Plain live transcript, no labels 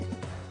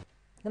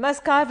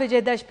नमस्कार।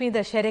 विजयदशमी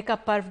दशहरे का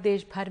पर्व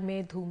देश भर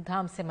में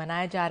धूमधाम से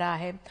मनाया जा रहा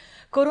है।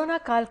 कोरोना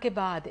काल के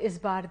बाद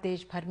इस बार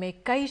देश भर में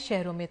कई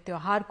शहरों में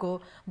त्योहार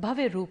को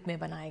भव्य रूप में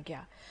मनाया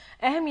गया।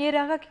 अहम ये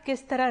रहा कि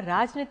किस तरह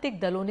राजनीतिक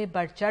दलों ने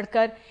बढ़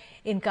चढ़कर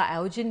इनका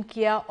आयोजन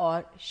किया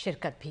और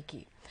शिरकत भी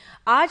की।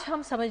 आज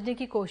हम समझने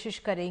की कोशिश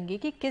करेंगे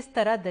कि किस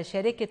तरह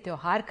दशहरे के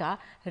त्योहार का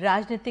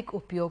राजनीतिक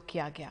उपयोग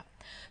किया गया।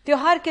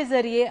 त्योहार के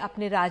जरिए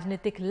अपने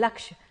राजनीतिक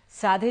लक्ष्य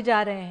साधे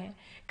जा रहे हैं।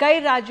 कई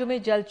राज्यों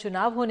में जल्द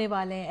चुनाव होने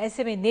वाले हैं।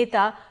 ऐसे में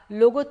नेता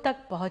लोगों तक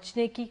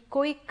पहुंचने की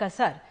कोई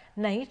कसर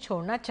नहीं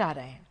छोड़ना चाह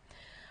रहे हैं।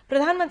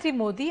 प्रधानमंत्री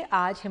मोदी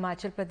आज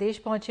हिमाचल प्रदेश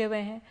पहुंचे हुए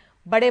हैं।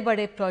 बड़े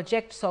बड़े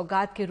प्रोजेक्ट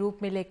सौगात के रूप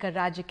में लेकर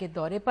राज्य के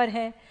दौरे पर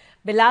हैं।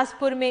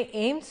 बिलासपुर में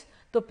एम्स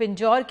तो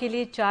पिंजौर के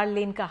लिए 4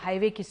 लेन का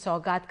हाईवे की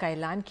सौगात का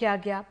ऐलान किया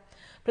गया।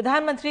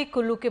 प्रधानमंत्री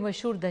कुल्लू के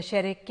मशहूर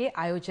दशहरे के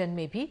आयोजन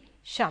में भी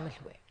शामिल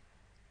हुए।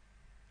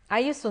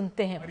 आइए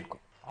सुनते हैं उनको।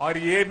 और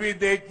ये भी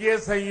देखिए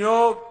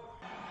संयोग,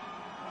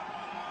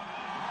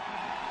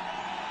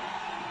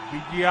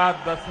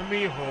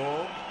 विजयादशमी हो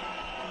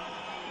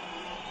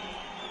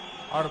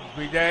और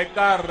विजय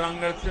का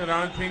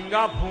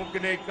रणसिंगा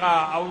फूंकने का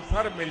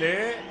अवसर मिले,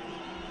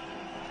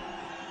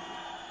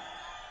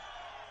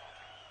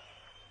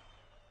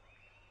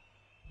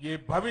 ये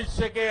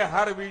भविष्य के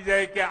हर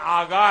विजय के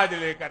आगाज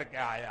लेकर के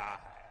आया है।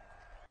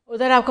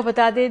 उधर आपको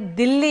बता दें,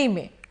 दिल्ली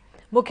में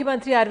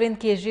मुख्यमंत्री अरविंद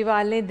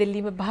केजरीवाल ने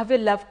दिल्ली में भव्य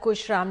लव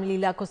कुश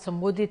रामलीला को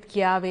संबोधित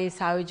किया। वे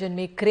इस आयोजन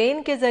में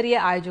क्रेन के जरिए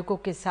आयोजकों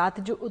के साथ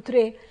जो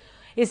उतरे,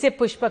 इसे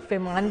पुष्पक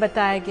विमान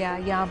बताया गया।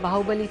 यहाँ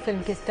बाहुबली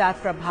फिल्म के स्टार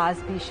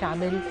प्रभास भी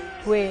शामिल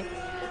हुए।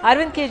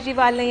 अरविंद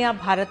केजरीवाल ने यहाँ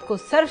भारत को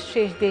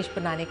सर्वश्रेष्ठ देश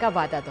बनाने का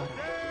वादा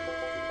दोहराया।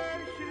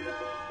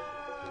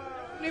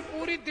 अपनी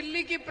पूरी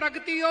दिल्ली की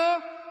प्रगति हो,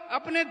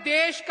 अपने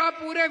देश का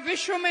पूरे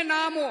विश्व में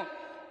नाम हो,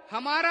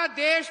 हमारा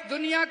देश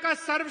दुनिया का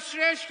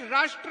सर्वश्रेष्ठ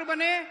राष्ट्र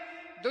बने,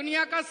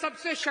 दुनिया का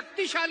सबसे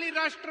शक्तिशाली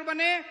राष्ट्र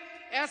बने,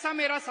 ऐसा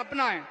मेरा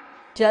सपना है।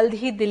 जल्द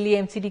ही दिल्ली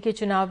एमसीडी के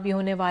चुनाव भी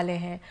होने वाले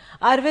हैं।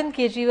 अरविंद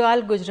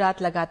केजरीवाल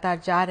गुजरात लगातार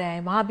जा रहे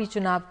हैं, वहां भी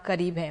चुनाव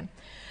करीब हैं।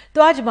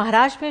 तो आज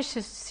महाराष्ट्र में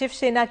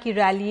शिवसेना की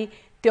रैली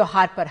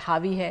त्योहार पर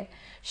हावी है।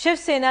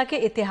 शिवसेना के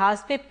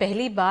इतिहास में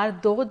पहली बार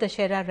 2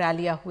 दशहरा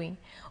रैलियां हुई।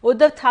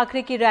 उद्धव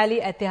ठाकरे की रैली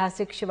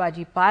ऐतिहासिक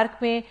शिवाजी पार्क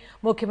में,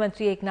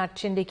 मुख्यमंत्री एकनाथ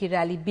शिंदे की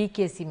रैली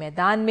बीकेसी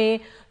मैदान में।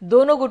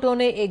 दोनों गुटों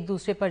ने एक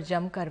दूसरे पर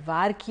जमकर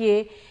वार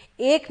किए।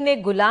 एक ने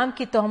गुलाम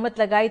की तोहमत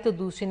लगाई तो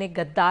दूसरे ने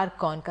गद्दार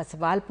कौन का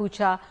सवाल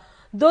पूछा।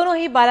 दोनों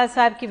ही बाला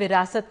साहब की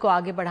विरासत को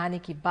आगे बढ़ाने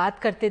की बात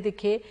करते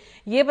दिखे।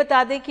 ये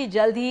बता दें कि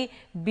जल्द ही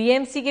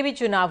बीएमसी के भी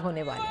चुनाव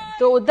होने वाले हैं।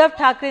 तो उद्धव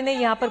ठाकरे ने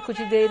यहाँ पर कुछ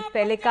ही देर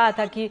पहले कहा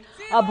था कि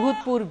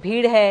अभूतपूर्व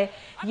भीड़ है,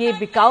 ये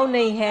बिकाऊ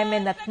नहीं है, मैं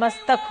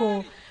नतमस्तक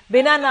हूँ।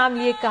 बिना नाम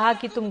लिए कहा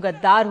कि तुम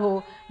गद्दार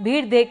हो।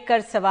 भीड़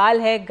देखकर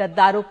सवाल है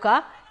गद्दारों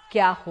का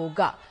क्या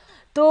होगा।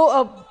 तो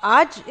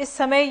आज इस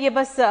समय ये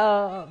बस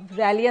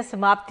रैलियां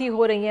समाप्ति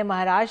हो रही हैं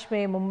महाराष्ट्र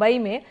में, मुंबई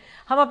में।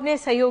 हम अपने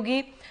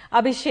सहयोगी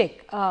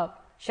अभिषेक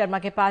शर्मा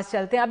के पास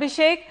चलते हैं।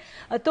 अभिषेक,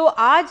 तो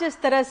आज इस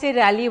तरह से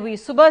रैली हुई,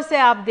 सुबह से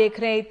आप देख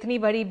रहे हैं इतनी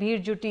बड़ी भीड़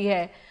जुटी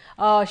है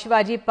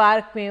शिवाजी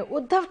पार्क में।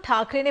 उद्धव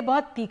ठाकरे ने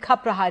बहुत तीखा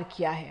प्रहार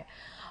किया है।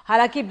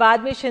 हालांकि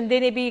बाद में शिंदे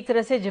ने भी एक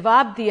तरह से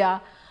जवाब दिया।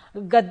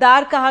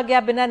 गद्दार कहा गया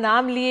बिना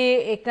नाम लिए।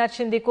 एकनाथ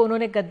शिंदे को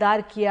उन्होंने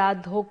गद्दार किया,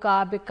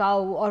 धोखा,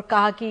 बिकाऊ, और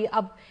कहा कि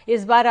अब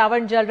इस बार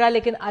रावण जल रहा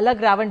लेकिन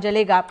अलग रावण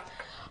जलेगा।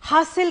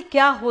 हासिल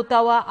क्या होता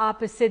हुआ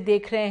आप इससे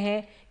देख रहे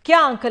हैं? क्या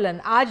आंकलन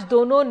आज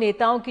दोनों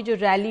नेताओं की जो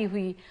रैली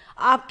हुई,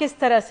 आप किस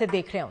तरह से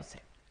देख रहे हैं उसे?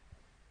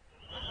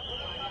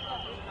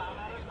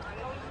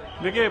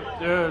 देखिए,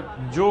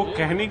 जो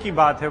कहने की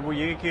बात है वो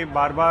ये कि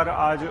बार बार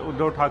आज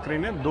उद्धव ठाकरे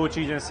ने 2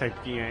 चीजें सेट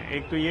की हैं।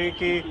 एक तो ये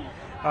कि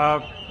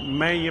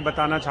मैं ये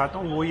बताना चाहता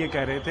हूँ, वो ये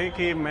कह रहे थे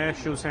कि मैं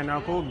शिवसेना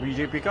को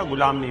बीजेपी का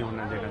गुलाम नहीं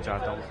होने देना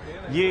चाहता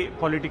हूँ। ये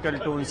पॉलिटिकल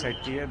टोन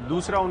सेट की है।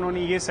 दूसरा,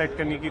 उन्होंने ये सेट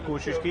करने की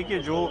कोशिश की कि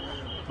जो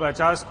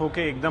 50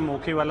 खोखे एकदम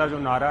ओके वाला जो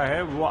नारा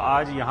है वो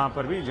आज यहाँ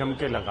पर भी जम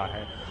के लगा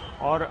है।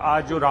 और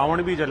आज जो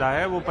रावण भी जला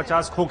है वो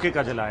 50 खोखे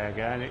का जलाया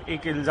गया है।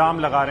 एक इल्जाम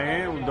लगा रहे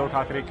हैं उद्धव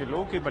ठाकरे के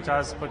लोग कि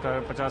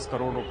 50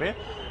 करोड़ रुपए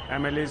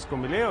एमएलएज को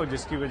मिले और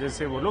जिसकी वजह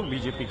से वो लोग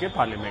बीजेपी के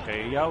पाले में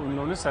गए या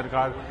उन्होंने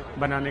सरकार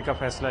बनाने का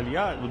फैसला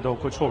लिया उद्धव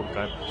को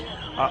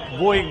छोड़कर।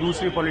 वो एक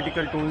दूसरी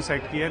पॉलिटिकल टोन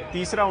सेट की है।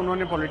 तीसरा,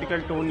 उन्होंने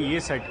पॉलिटिकल टोन ये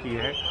सेट की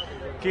है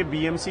कि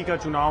बीएमसी का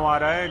चुनाव आ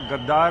रहा है,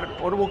 गद्दार,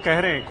 और वो कह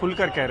रहे हैं,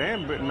 खुलकर कह रहे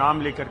हैं,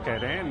 नाम लेकर कह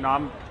रहे हैं,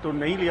 नाम तो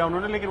नहीं लिया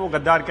उन्होंने लेकिन वो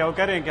गद्दार क्या, वो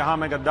कह रहे हैं कि हाँ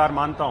मैं गद्दार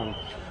मानता हूँ।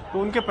 तो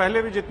उनके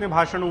पहले भी जितने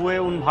भाषण हुए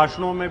उन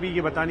भाषणों में भी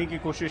ये बताने की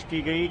कोशिश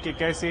की गई कि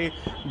कैसे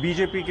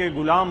बीजेपी के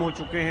गुलाम हो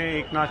चुके हैं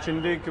एकनाथ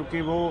शिंदे,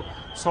 क्योंकि वो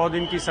 100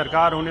 दिन की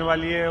सरकार होने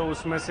वाली है,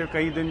 उसमें से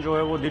कई दिन जो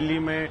है वो दिल्ली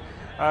में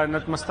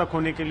नतमस्तक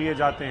होने के लिए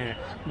जाते हैं।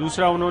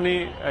 दूसरा, उन्होंने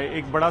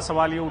एक बड़ा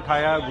सवाल ये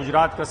उठाया,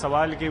 गुजरात का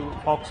सवाल, कि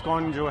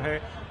फॉक्सकॉन जो है,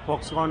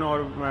 फॉक्सकॉन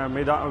और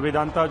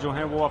वेदांता जो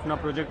है वो अपना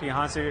प्रोजेक्ट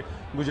यहाँ से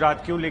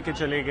गुजरात क्यों लेके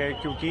चले गए,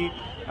 क्योंकि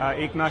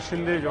एकनाथ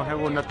शिंदे जो है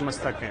वो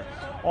नतमस्तक हैं।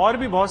 और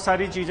भी बहुत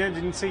सारी चीज़ें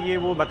जिनसे ये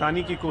वो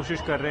बताने की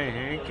कोशिश कर रहे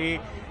हैं कि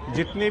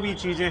जितने भी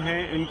चीज़ें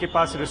हैं इनके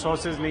पास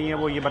रिसोर्सेज नहीं है,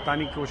 वो ये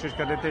बताने की कोशिश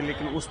कर रहे थे।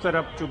 लेकिन उस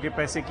तरफ चूंकि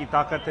पैसे की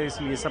ताकत है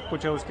इसलिए सब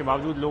कुछ है, उसके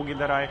बावजूद लोग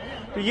इधर आए।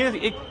 तो ये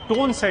एक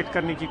टोन सेट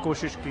करने की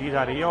कोशिश की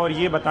जा रही है और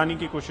ये बताने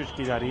की कोशिश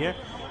की जा रही है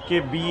कि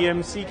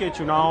बीएमसी के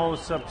चुनाव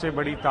सबसे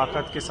बड़ी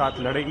ताकत के साथ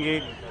लड़ेंगे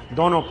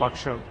दोनों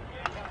पक्ष।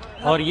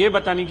 और ये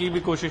बताने की भी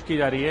कोशिश की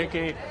जा रही है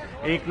कि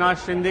एक नाथ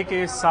शिंदे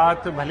के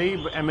साथ भले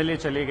ही एमएलए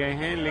चले गए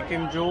हैं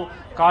लेकिन जो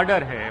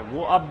काडर है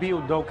वो अब भी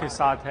उद्धव के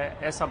साथ है,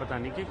 ऐसा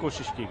बताने की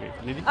कोशिश की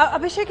गई।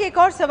 अभिषेक, एक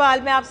और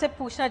सवाल मैं आपसे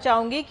पूछना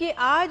चाहूंगी कि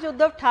आज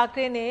उद्धव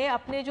ठाकरे ने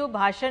अपने जो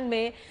भाषण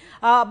में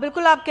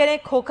बिल्कुल आप कह रहे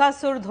हैं खोखा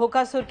सुर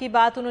धोखा सुर की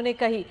बात उन्होंने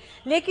कही,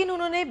 लेकिन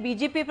उन्होंने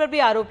बीजेपी पर भी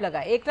आरोप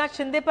लगाए, एक नाथ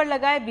शिंदे पर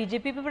लगाए,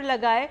 बीजेपी पर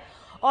लगाए।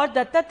 और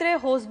दत्तात्रेय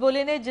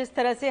होसबोले ने जिस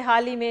तरह से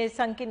हाल ही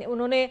में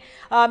उन्होंने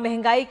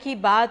महंगाई की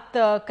बात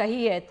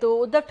कही है, तो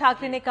उद्धव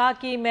ठाकरे ने कहा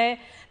कि मैं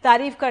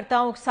तारीफ करता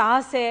हूँ,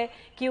 साहस है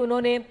कि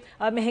उन्होंने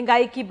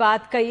महंगाई की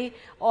बात कही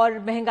और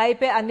महंगाई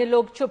पे अन्य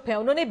लोग चुप हैं।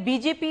 उन्होंने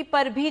बीजेपी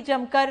पर भी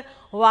जमकर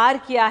वार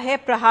किया है,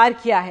 प्रहार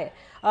किया है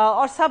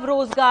और सब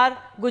रोजगार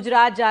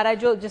गुजरात जा रहा है,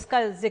 जो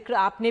जिसका जिक्र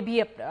आपने भी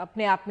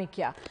अपने आप में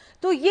किया।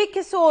 तो ये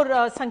किस ओर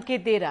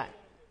संकेत दे रहा है?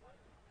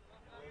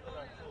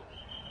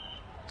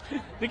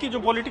 देखिए, जो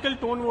पॉलिटिकल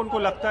टोन वो उनको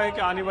लगता है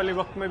कि आने वाले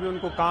वक्त में भी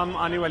उनको काम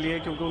आने वाली है,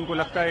 क्योंकि उनको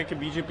लगता है कि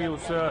बीजेपी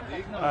उस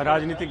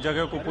राजनीतिक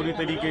जगह को पूरी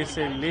तरीके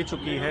से ले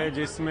चुकी है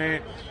जिसमें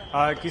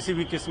किसी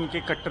भी किस्म के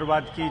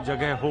कट्टरवाद की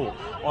जगह हो,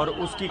 और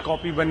उसकी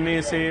कॉपी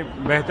बनने से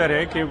बेहतर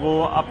है कि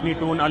वो अपनी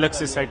टोन अलग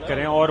से सेट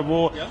करें। और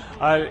वो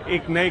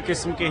एक नए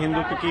किस्म के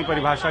हिंदुत्व की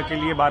परिभाषा के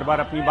लिए बार बार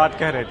अपनी बात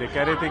कह रहे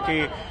थे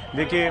कि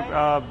देखिए,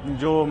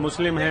 जो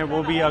मुस्लिम हैं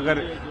वो भी अगर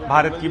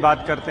भारत की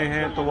बात करते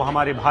हैं तो वो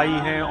हमारे भाई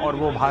हैं और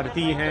वो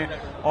भारतीय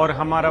हैं और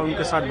हमारा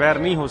उनके साथ बैर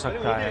नहीं हो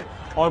सकता है।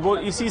 और वो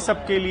इसी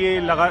सब के लिए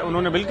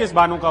उन्होंने बिल्किस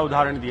बानो का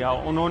उदाहरण दिया,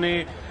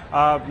 उन्होंने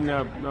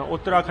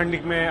उत्तराखंड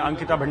में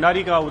अंकिता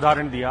भंडारी का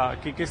उदाहरण दिया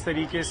कि किस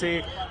तरीके से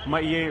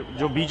ये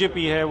जो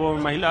बीजेपी है वो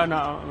महिला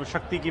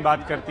शक्ति की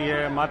बात करती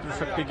है,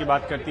 मातृशक्ति की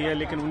बात करती है,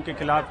 लेकिन उनके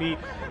खिलाफ ही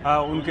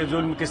उनके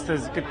जुल्म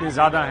कितने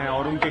ज़्यादा हैं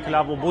और उनके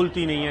खिलाफ वो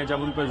बोलती नहीं है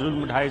जब उन पर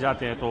जुल्म उठाए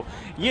जाते हैं। तो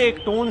ये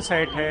एक टोन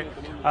सेट है,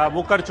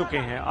 वो कर चुके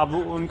हैं। अब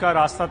उनका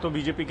रास्ता तो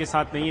बीजेपी के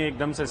साथ नहीं है,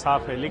 एकदम से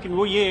साफ है, लेकिन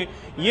वो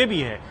ये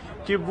भी है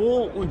कि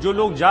वो जो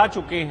लोग जा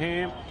चुके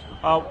हैं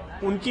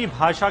उनकी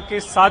भाषा के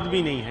साथ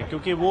भी नहीं है,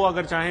 क्योंकि वो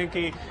अगर चाहें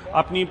कि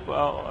अपनी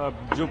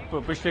जो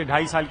पिछले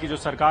 2.5 साल की जो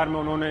सरकार में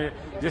उन्होंने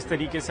जिस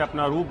तरीके से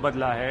अपना रूप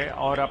बदला है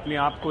और अपने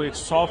आप को एक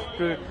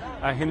सॉफ्ट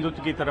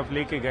हिंदुत्व की तरफ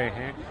लेके गए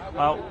हैं,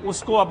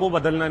 उसको अब वो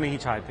बदलना नहीं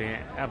चाहते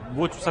हैं। अब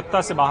वो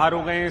सत्ता से बाहर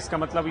हो गए हैं, इसका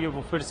मतलब ये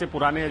वो फिर से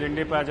पुराने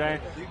एजेंडे पर आ जाएं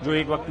जो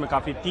एक वक्त में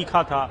काफ़ी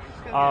तीखा था,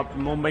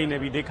 मुंबई ने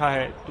भी देखा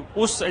है। तो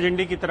उस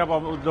एजेंडे की तरफ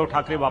अब उद्धव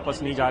ठाकरे वापस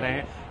नहीं जा रहे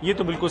हैं, ये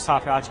तो बिल्कुल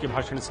साफ है, आज के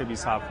भाषण से भी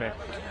साफ है।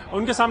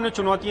 उनके सामने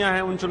चुनौतियां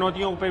हैं, उन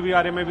चुनौतियों पे भी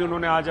बारे में भी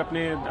उन्होंने आज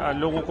अपने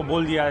लोगों को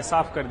बोल दिया है,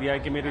 साफ कर दिया है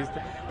कि मेरी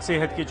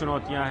सेहत की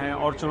चुनौतियां हैं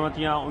और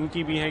चुनौतियां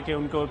उनकी भी हैं कि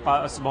उनके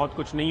पास बहुत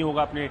कुछ नहीं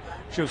होगा अपने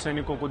शिव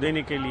सैनिकों को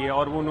देने के लिए।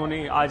 और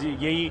उन्होंने आज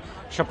यही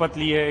शपथ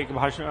ली है एक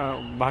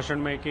भाषण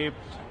में कि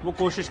वो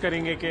कोशिश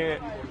करेंगे कि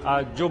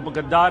जो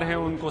गद्दार हैं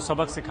उनको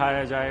सबक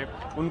सिखाया जाए,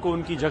 उनको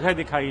उनकी जगह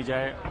दिखाई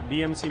जाए,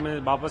 बीएमसी में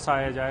वापस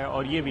आया जाए,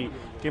 और ये भी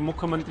कि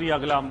मुख्यमंत्री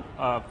अगला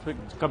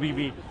कभी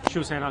भी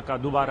शिवसेना का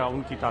दोबारा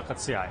उनकी ताकत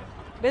से आए।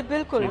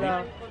 बिल्कुल,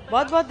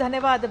 बहुत बहुत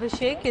धन्यवाद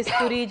अभिषेक इस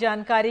पूरी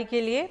जानकारी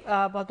के लिए,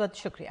 बहुत बहुत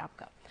शुक्रिया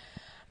आपका।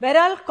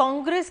 बहरहाल,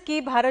 कांग्रेस की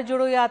भारत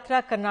जोड़ो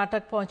यात्रा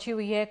कर्नाटक पहुंची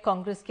हुई है।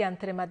 कांग्रेस के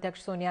अंतरिम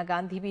अध्यक्ष सोनिया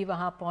गांधी भी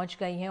वहां पहुंच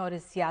गई हैं और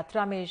इस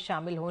यात्रा में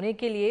शामिल होने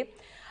के लिए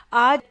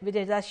आज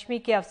विजयदशमी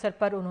के अवसर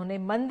पर उन्होंने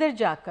मंदिर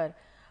जाकर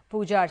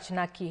पूजा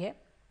अर्चना की है।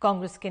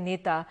 कांग्रेस के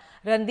नेता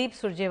रणदीप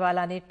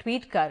सुरजेवाला ने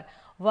ट्वीट कर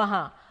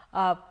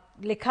वहां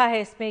लिखा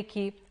है इसमें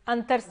कि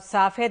अंतर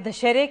साफ है,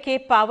 दशहरे के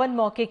पावन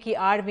मौके की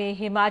आड़ में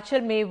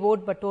हिमाचल में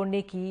वोट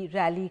बटोरने की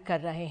रैली कर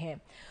रहे हैं।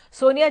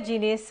 सोनिया जी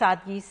ने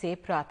सादगी से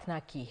प्रार्थना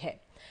की है।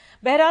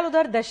 बहरहाल,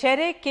 उधर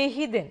दशहरे के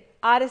ही दिन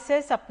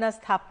आरएसएस अपना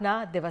स्थापना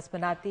दिवस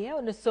मनाती है।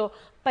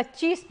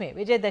 1925 में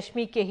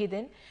विजयदशमी के ही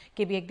दिन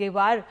के भी एक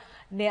देवार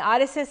ने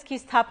आरएसएस की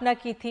स्थापना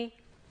की थी।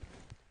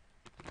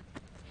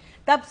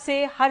 तब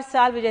से हर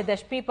साल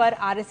विजयदशमी पर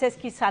आरएसएस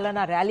की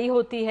सालाना रैली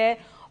होती है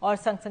और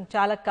संघ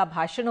संचालक का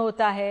भाषण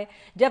होता है।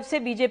 जब से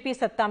बीजेपी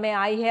सत्ता में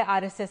आई है,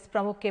 आरएसएस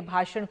प्रमुख के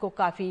भाषण को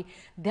काफी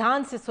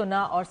ध्यान से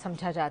सुना और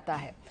समझा जाता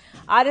है।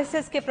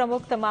 आरएसएस के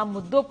प्रमुख तमाम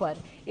मुद्दों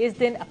पर इस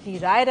दिन अपनी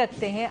राय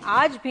रखते हैं।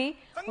 आज भी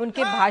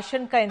उनके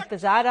भाषण का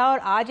इंतजार रहा और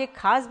आज एक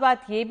खास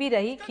बात यह भी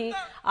रही कि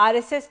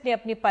आरएसएस ने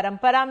अपनी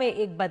परंपरा में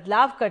एक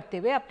बदलाव करते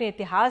हुए अपने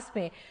इतिहास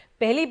में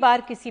पहली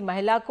बार किसी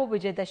महिला को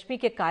विजयदशमी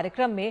के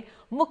कार्यक्रम में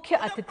मुख्य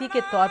अतिथि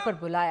के तौर पर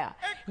बुलाया।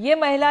 ये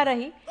महिला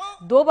रही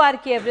 2 बार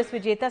की एवरेस्ट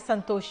विजेता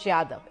संतोष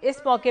यादव।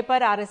 इस मौके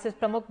पर आरएसएस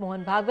प्रमुख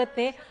मोहन भागवत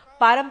ने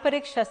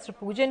पारंपरिक शस्त्र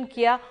पूजन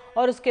किया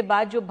और उसके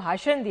बाद जो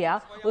भाषण दिया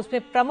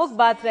उसमें प्रमुख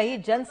बात रही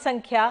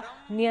जनसंख्या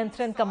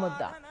नियंत्रण का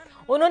मुद्दा।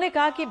 उन्होंने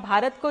कहा कि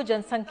भारत को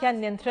जनसंख्या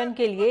नियंत्रण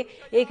के लिए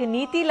एक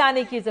नीति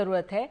लाने की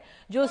जरूरत है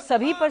जो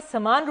सभी पर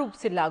समान रूप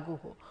से लागू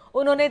हो।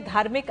 उन्होंने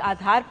धार्मिक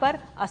आधार पर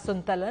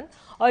असंतुलन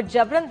और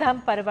जबरन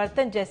धर्म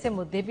परिवर्तन जैसे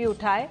मुद्दे भी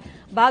उठाए।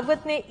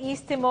 भागवत ने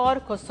ईस्ट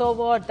तिमोर,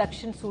 कोसोवो और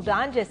दक्षिण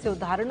सूडान जैसे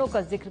उदाहरणों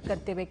का जिक्र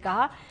करते हुए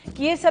कहा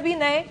कि ये सभी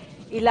नए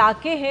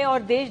इलाके हैं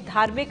और देश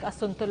धार्मिक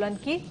असंतुलन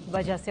की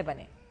वजह से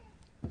बने।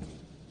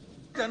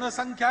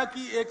 जनसंख्या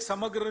की एक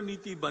समग्र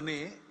नीति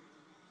बने,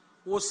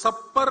 वो सब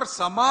पर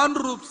समान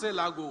रूप से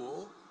लागू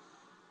हो,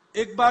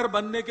 एक बार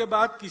बनने के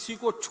बाद किसी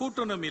को छूट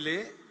न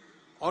मिले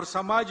और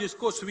समाज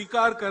इसको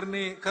स्वीकार कर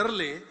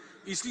ले,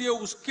 इसलिए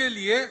उसके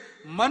लिए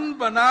मन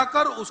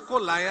बनाकर उसको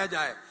लाया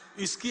जाए,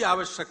 इसकी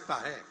आवश्यकता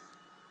है।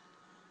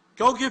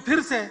 क्योंकि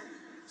फिर से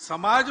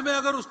समाज में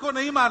अगर उसको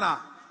नहीं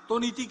माना तो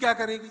नीति क्या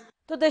करेगी।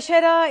 तो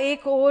दशहरा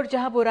एक ओर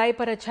जहां बुराई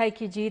पर अच्छाई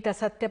की जीत,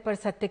 असत्य पर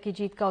सत्य की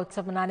जीत का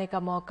उत्सव मनाने का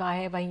मौका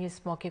है, वहीं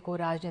इस मौके को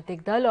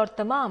राजनीतिक दल और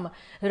तमाम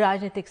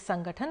राजनीतिक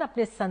संगठन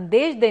अपने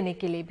संदेश देने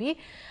के लिए भी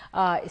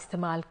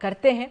इस्तेमाल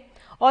करते हैं।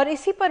 और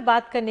इसी पर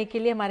बात करने के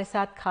लिए हमारे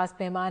साथ खास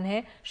मेहमान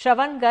हैं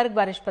श्रवण गर्ग,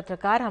 वरिष्ठ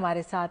पत्रकार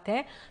हमारे साथ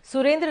हैं,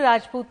 सुरेंद्र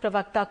राजपूत,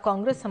 प्रवक्ता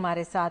कांग्रेस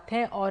हमारे साथ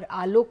हैं, और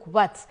आलोक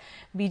वत्स,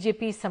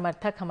 बीजेपी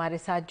समर्थक हमारे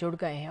साथ जुड़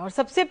गए हैं। और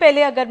सबसे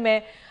पहले अगर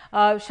मैं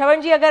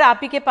श्रवण जी, अगर आप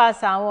ही के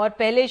पास आऊं और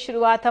पहले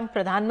शुरुआत हम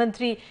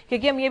प्रधानमंत्री,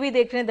 क्योंकि हम ये भी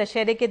देख रहे हैं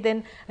दशहरे के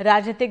दिन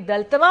राजनीतिक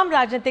दल, तमाम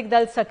राजनीतिक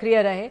दल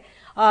सक्रिय रहे,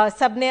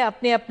 सबने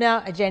अपने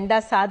अपना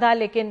एजेंडा साधा,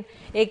 लेकिन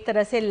एक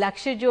तरह से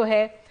लक्ष्य जो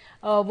है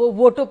वो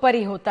वोटों पर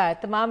ही होता है।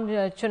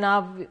 तमाम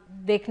चुनाव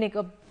देखने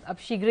को अब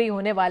शीघ्र ही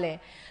होने वाले हैं।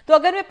 तो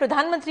अगर मैं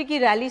प्रधानमंत्री की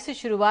रैली से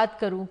शुरुआत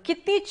करूं,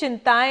 कितनी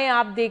चिंताएं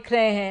आप देख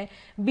रहे हैं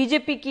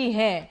बीजेपी की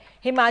हैं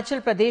हिमाचल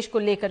प्रदेश को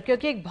लेकर,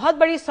 क्योंकि एक बहुत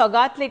बड़ी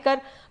सौगात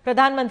लेकर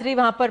प्रधानमंत्री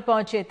वहां पर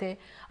पहुंचे थे।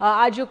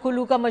 आज जो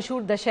कुल्लू का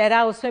मशहूर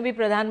दशहरा, उसमें भी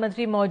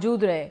प्रधानमंत्री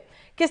मौजूद रहे।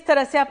 किस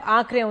तरह से आप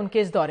आंक रहे हैं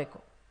उनके इस दौरे को?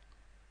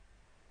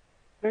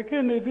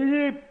 देखिए निधि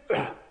जी,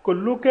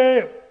 कुल्लू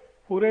के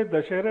पूरे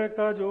दशहरे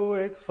का जो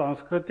एक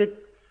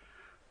सांस्कृतिक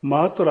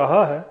महत्व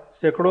रहा है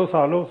सैकड़ों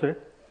सालों से,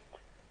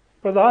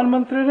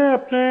 प्रधानमंत्री ने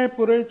अपने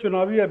पूरे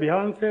चुनावी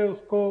अभियान से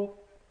उसको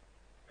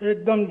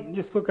एकदम,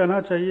 जिसको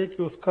कहना चाहिए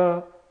कि उसका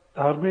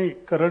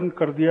धार्मिकरण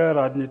कर दिया,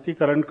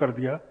 राजनीतिकरण कर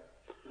दिया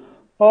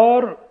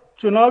और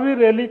चुनावी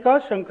रैली का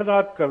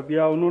शंखनाद कर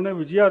दिया। उन्होंने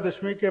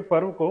विजयादशमी के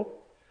पर्व को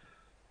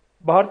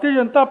भारतीय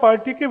जनता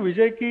पार्टी के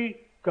विजय की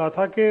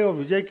गाथा के और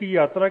विजय की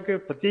यात्रा के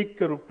प्रतीक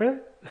के रूप में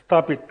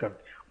स्थापित कर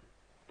दिया।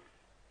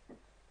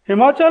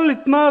 हिमाचल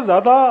इतना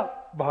ज्यादा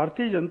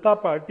भारतीय जनता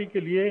पार्टी के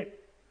लिए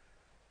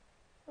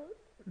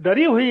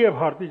डरी हुई है।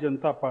 भारतीय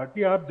जनता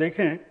पार्टी, आप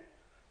देखें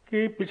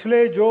कि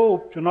पिछले जो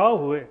उपचुनाव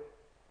हुए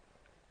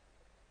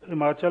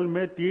हिमाचल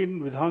में,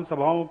 3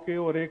 विधानसभाओं के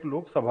और 1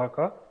 लोकसभा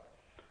का,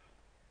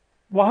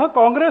 वहां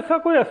कांग्रेस का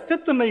कोई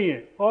अस्तित्व नहीं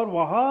है और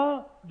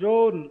वहां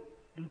जो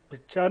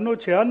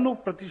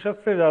 95-96%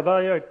 से ज्यादा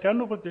या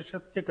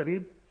 98% के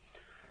करीब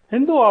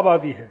हिंदू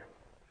आबादी है।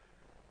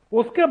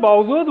 उसके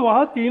बावजूद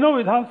वहां तीनों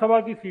विधानसभा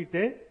की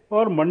सीटें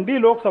और मंडी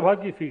लोकसभा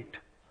की सीट,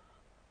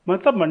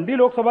 मतलब मंडी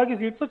लोकसभा की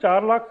सीट तो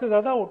 4 लाख से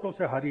ज्यादा वोटों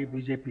से हारी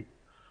बीजेपी,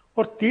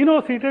 और तीनों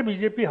सीटें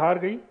बीजेपी हार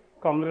गई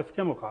कांग्रेस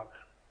के मुकाबले।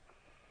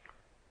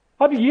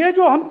 अब ये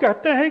जो हम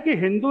कहते हैं कि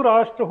हिंदू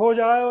राष्ट्र हो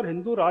जाए और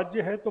हिंदू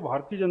राज्य है तो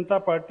भारतीय जनता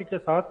पार्टी के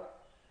साथ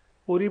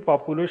पूरी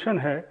पॉपुलेशन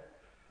है,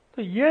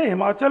 तो ये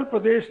हिमाचल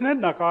प्रदेश ने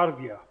नकार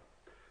दिया।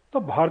 तो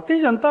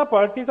भारतीय जनता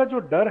पार्टी का जो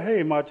डर है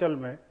हिमाचल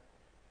में,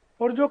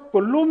 और जो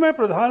कुल्लू में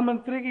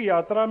प्रधानमंत्री की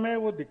यात्रा में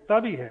वो दिखता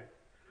भी है,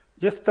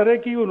 जिस तरह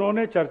की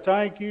उन्होंने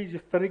चर्चाएं की,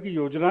 जिस तरह की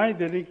योजनाएं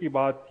देने की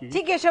बात की।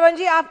 ठीक है श्रवण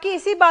जी, आपकी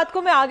इसी बात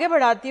को मैं आगे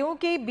बढ़ाती हूँ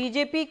कि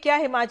बीजेपी क्या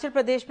हिमाचल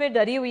प्रदेश में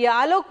डरी हुई है।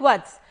 आलोक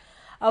वत्स,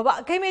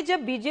 वाकई में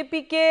जब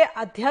बीजेपी के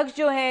अध्यक्ष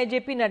जो हैं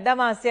जेपी नड्डा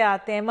वहां से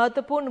आते हैं,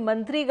 महत्वपूर्ण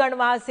मंत्रीगण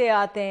वहां से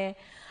आते हैं,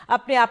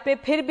 अपने आप में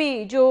फिर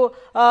भी जो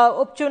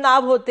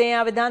उपचुनाव होते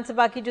हैं,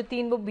 विधानसभा की जो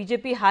 3 वो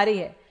बीजेपी हारी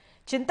है,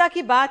 चिंता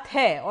की बात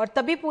है, और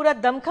तभी पूरा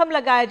दमखम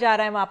लगाया जा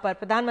रहा है वहां पर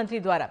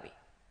प्रधानमंत्री द्वारा भी।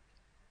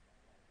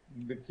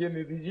 देखिए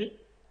निधि जी,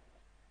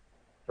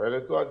 पहले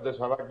तो आज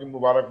दशहरा की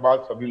मुबारकबाद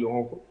सभी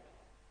लोगों को।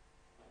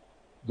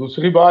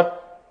 दूसरी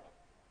बात,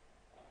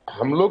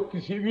 हम लोग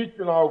किसी भी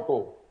चुनाव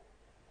को,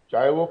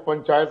 चाहे वो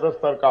पंचायत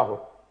स्तर का हो,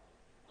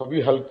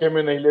 कभी हल्के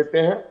में नहीं लेते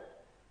हैं।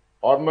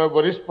 और मैं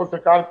वरिष्ठ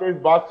पत्रकार के इस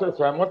बात से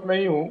सहमत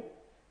नहीं हूं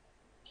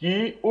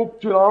कि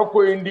उपचुनाव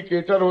को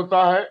इंडिकेटर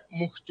होता है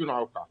मुख्य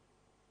चुनाव का।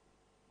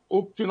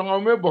 उपचुनाव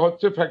में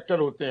बहुत से फैक्टर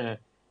होते हैं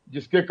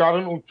जिसके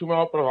कारण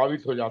उपचुनाव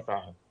प्रभावित हो जाता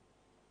है,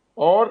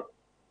 और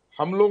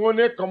हम लोगों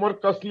ने कमर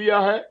कस लिया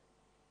है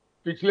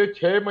पिछले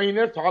 6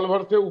 महीने, साल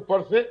भर से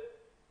ऊपर से,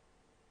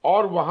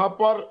 और वहां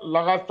पर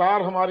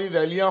लगातार हमारी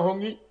रैलियां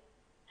होंगी,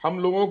 हम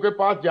लोगों के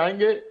पास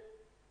जाएंगे।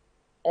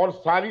 और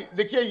सारी,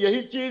 देखिए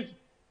यही चीज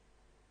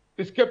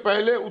इसके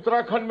पहले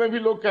उत्तराखंड में भी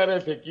लोग कह रहे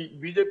थे कि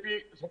बीजेपी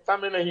सत्ता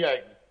में नहीं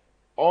आएगी,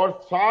 और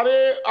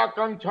सारे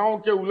आकांक्षाओं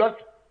के उलट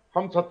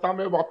हम सत्ता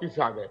में वापस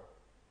आ गए।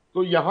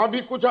 तो यहां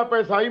भी कुछ आप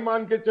ऐसा ही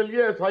मान के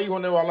चलिए, ऐसा ही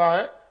होने वाला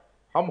है।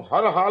 हम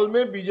हर हाल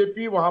में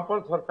बीजेपी वहां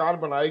पर सरकार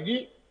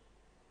बनाएगी,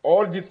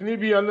 और जितनी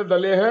भी अन्य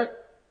दलें हैं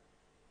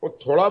वो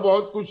थोड़ा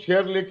बहुत कुछ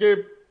शेयर लेके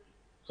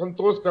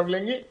संतोष कर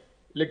लेंगी,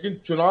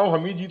 लेकिन चुनाव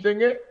हम ही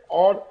जीतेंगे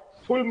और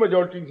फुल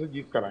मेजोरिटी से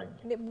जीत कर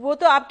आएंगे। वो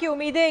तो आपकी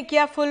उम्मीदें हैं कि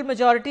आप फुल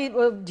मेजोरिटी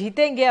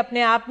जीतेंगे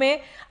अपने आप में।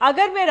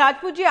 अगर मैं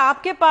राजपूत जी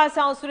आपके पास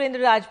आऊं, सुरेंद्र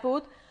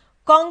राजपूत,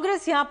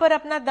 कांग्रेस यहां पर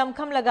अपना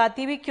दमखम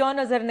लगाती हुई क्यों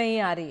नजर नहीं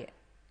आ रही है?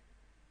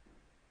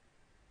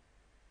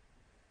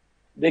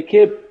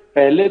 देखिए,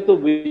 पहले तो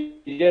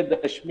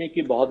विजयदशमी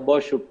की बहुत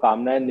बहुत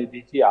शुभकामनाएं निधि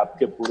जी,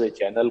 आपके पूरे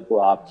चैनल को,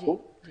 आपको।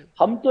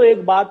 हम तो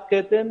एक बात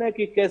कहते हैं ना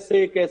कि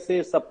कैसे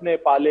कैसे सपने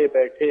पाले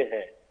बैठे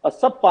हैं और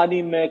सब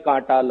पानी में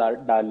कांटा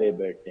डाले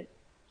बैठे।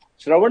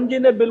 श्रवण जी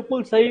ने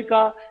बिल्कुल सही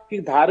कहा कि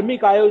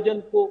धार्मिक आयोजन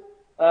को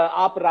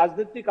आप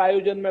राजनीतिक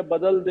आयोजन में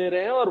बदल दे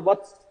रहे हैं और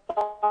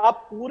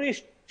आप पूरी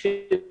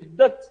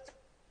शिद्दत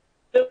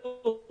से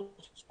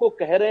उसको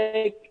कह रहे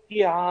हैं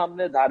कि हाँ,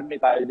 हमने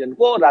धार्मिक आयोजन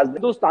को,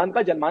 हिंदुस्तान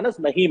का जनमानस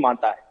नहीं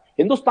मानता है।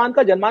 हिंदुस्तान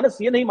का जनमानस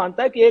ये नहीं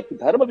मानता है कि एक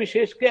धर्म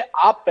विशेष के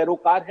आप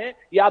पैरोकार हैं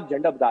या आप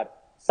झंडादार।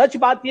 सच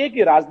बात यह है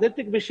कि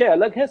राजनीतिक विषय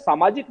अलग है,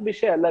 सामाजिक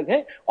विषय अलग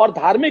है और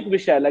धार्मिक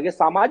विषय अलग है।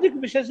 सामाजिक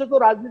विषय से तो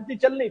राजनीति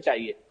चलनी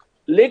चाहिए,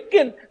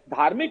 लेकिन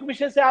धार्मिक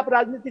विषय से आप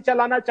राजनीति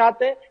चलाना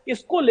चाहते हैं,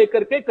 इसको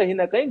लेकर के कहीं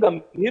ना कहीं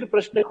गंभीर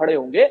प्रश्न खड़े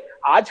होंगे।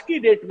 आज की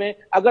डेट में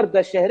अगर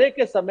दशहरे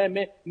के समय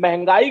में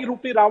महंगाई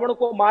रूपी रावण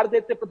को मार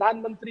देते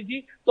प्रधानमंत्री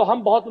जी, तो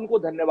हम बहुत उनको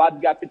धन्यवाद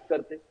ज्ञापित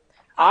करते।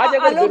 आज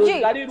अगर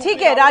बेरोजगारी,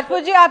 ठीक है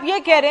राजपूत जी, आप ये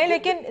कह रहे हैं,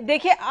 लेकिन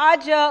देखिए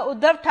आज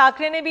उद्धव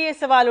ठाकरे ने भी ये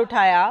सवाल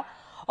उठाया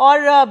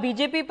और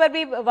बीजेपी पर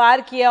भी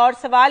वार किया और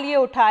सवाल ये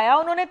उठाया,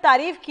 उन्होंने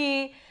तारीफ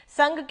की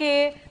संघ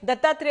के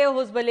दत्तात्रेय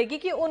होसबले की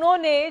कि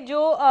उन्होंने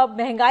जो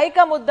महंगाई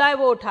का मुद्दा है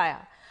वो उठाया।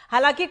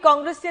 हालांकि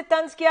कांग्रेस ने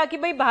तंज किया कि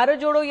भाई भारत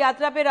जोड़ो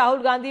यात्रा पे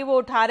राहुल गांधी वो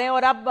उठा रहे हैं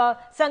और अब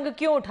संघ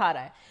क्यों उठा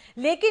रहा है।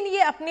 लेकिन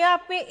ये अपने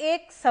आप में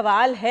एक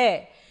सवाल है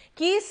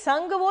कि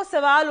संघ वो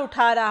सवाल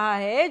उठा रहा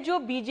है जो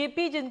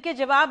बीजेपी जिनके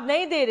जवाब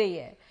नहीं दे रही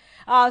है।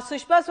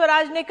 सुषमा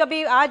स्वराज ने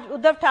कभी, आज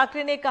उद्धव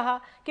ठाकरे ने कहा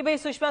कि भाई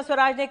सुषमा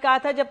स्वराज ने कहा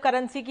था जब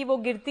करेंसी की वो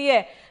गिरती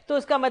है तो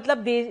उसका मतलब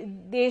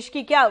देश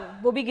की क्या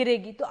वो भी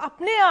गिरेगी। तो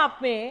अपने आप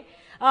में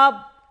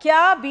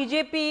क्या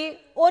बीजेपी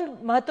उन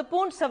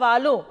महत्वपूर्ण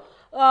सवालों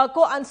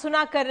को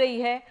अनसुना कर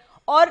रही है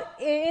और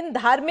इन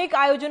धार्मिक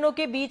आयोजनों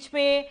के बीच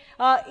में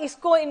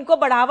इनको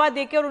बढ़ावा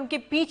देकर और उनके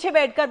पीछे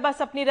बैठकर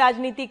बस अपनी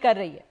राजनीति कर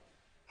रही है?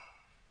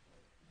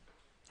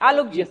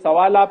 आलोक जी, ये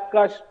सवाल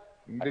आपका।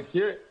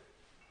 देखिए,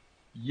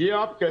 ये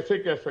आप कैसे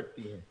कह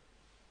सकती हैं?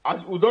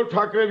 आज उद्धव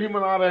ठाकरे भी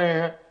मना रहे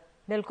हैं,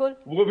 बिल्कुल,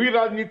 वो भी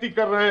राजनीति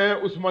कर रहे हैं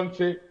उस मंच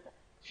से,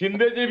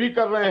 शिंदे जी भी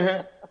कर रहे हैं,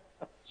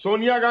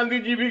 सोनिया गांधी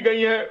जी भी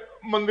गई हैं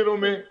मंदिरों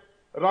में,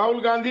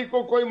 राहुल गांधी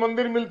को कोई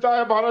मंदिर मिलता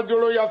है भारत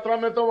जोड़ो यात्रा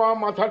में तो वहां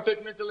माथा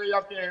टेकने चले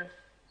जाते हैं।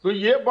 तो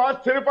ये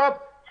बात सिर्फ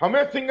आप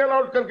हमें सिंगल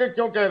आउट करके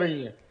क्यों कह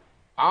रही हैं?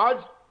 आज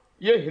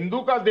ये हिंदू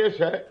का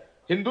देश है,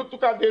 हिंदुत्व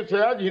का देश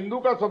है, आज हिंदू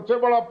का सबसे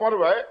बड़ा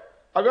पर्व है।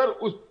 अगर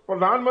उस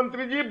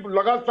प्रधानमंत्री जी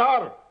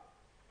लगातार,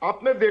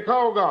 आपने देखा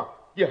होगा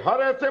कि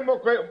हर ऐसे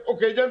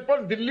ओकेजन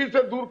पर दिल्ली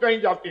से दूर कहीं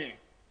जाते हैं,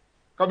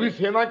 कभी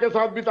सेना के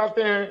साथ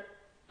बिताते हैं,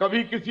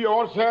 कभी किसी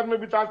और शहर में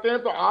बिताते हैं।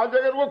 तो आज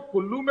अगर वो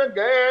कुल्लू में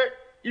गए हैं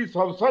इस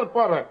अवसर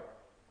पर है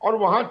और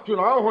वहां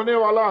चुनाव होने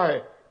वाला है,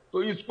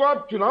 तो इसको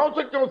आप चुनाव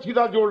से क्यों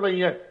सीधा जोड़ रही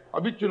हैं?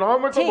 अभी चुनाव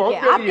में तो बहुत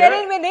आप कह रहे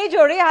हैं मैं नहीं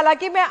जोड़ रही।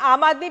 हालांकि मैं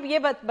आम आदमी, ये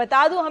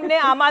बता दूं, हमने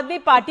आम आदमी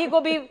पार्टी को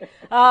भी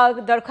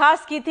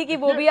दरखास्त की थी कि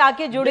वो भी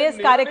आके जुड़े इस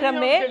कार्यक्रम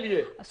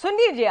में। सुन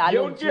लीजिए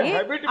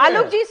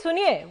आलोक जी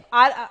सुनिए,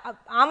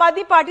 आम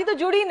आदमी पार्टी तो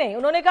जुड़ी नहीं,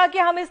 उन्होंने कहा कि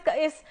हम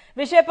इस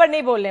विषय पर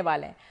नहीं बोलने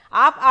वाले हैं।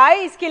 आप आए,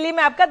 इसके लिए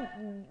मैं आपका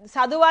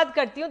साधुवाद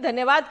करती हूँ,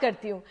 धन्यवाद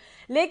करती हूँ।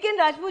 लेकिन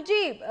राजपूत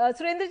जी,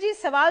 सुरेंद्र जी,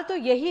 सवाल तो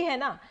यही है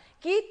ना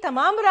कि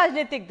तमाम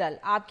राजनीतिक दल,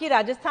 आपकी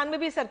राजस्थान में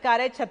भी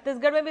सरकार है,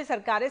 छत्तीसगढ़ में भी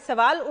सरकार है,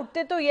 सवाल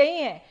उठते तो यही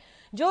हैं।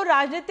 जो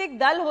राजनीतिक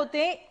दल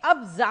होते हैं,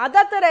 अब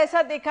ज्यादातर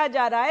ऐसा देखा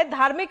जा रहा है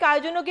धार्मिक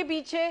आयोजनों के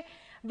पीछे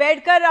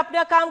बैठकर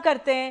अपना काम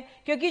करते हैं,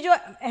 क्योंकि जो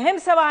अहम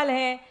सवाल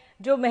हैं,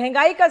 जो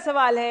महंगाई का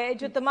सवाल है,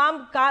 जो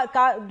तमाम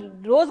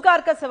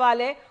रोजगार का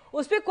सवाल है,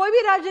 उस पर कोई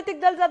भी राजनीतिक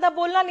दल ज्यादा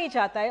बोलना नहीं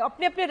चाहता है,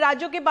 अपने अपने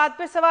राज्यों के बात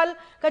पर सवाल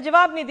का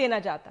जवाब नहीं देना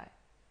चाहता है।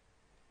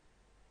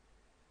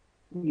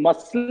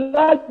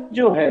 मसला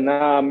जो है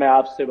ना, मैं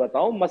आपसे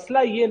बताऊं,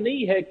 मसला ये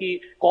नहीं है कि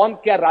कौन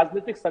क्या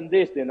राजनीतिक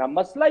संदेश देना,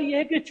 मसला ये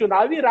है कि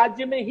चुनावी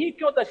राज्य में ही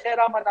क्यों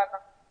दशहरा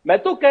मनाना। मैं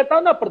तो कहता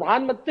हूं ना,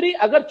 प्रधानमंत्री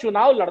अगर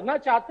चुनाव लड़ना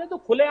चाहते हैं तो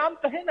खुलेआम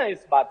कहे ना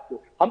इस बात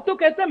को। हम तो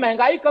कहते हैं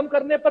महंगाई कम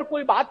करने पर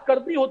कोई बात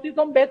करनी होती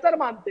तो हम बेहतर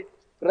मानते।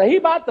 रही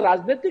बात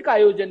राजनीतिक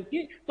आयोजन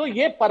की, तो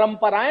ये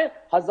परंपराएं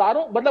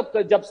हजारों,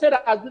 मतलब जब से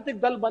राजनीतिक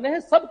दल बने हैं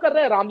सब कर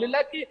रहे हैं।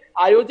 रामलीला की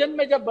आयोजन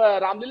में जब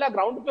रामलीला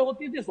ग्राउंड पे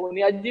होती थी,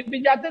 सोनिया जी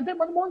भी जाते थे,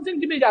 मनमोहन सिंह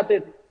जी भी जाते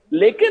थे,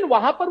 लेकिन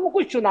वहां पर वो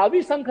कोई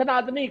चुनावी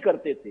शंखनाद नहीं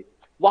करते थे।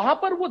 वहां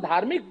पर वो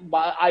धार्मिक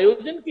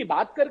आयोजन की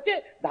बात करके,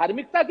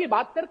 धार्मिकता की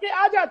बात करके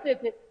आ जाते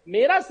थे।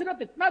 मेरा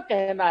सिर्फ इतना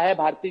कहना है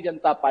भारतीय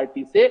जनता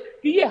पार्टी से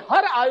कि ये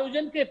हर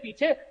आयोजन के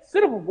पीछे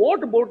सिर्फ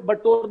वोट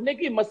बटोरने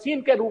की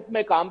मशीन के रूप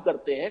में काम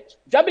करते हैं।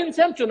 जब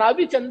इनसे हम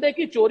चुनावी चंदे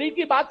की चोरी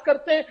की बात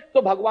करते हैं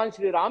तो भगवान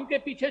श्री राम के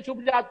पीछे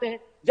छुप जाते हैं।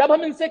 जब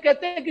हम इनसे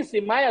कहते हैं कि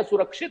सीमाएं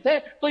असुरक्षित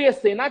हैं तो ये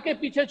सेना के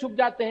पीछे छुप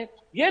जाते हैं।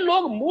 ये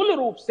लोग मूल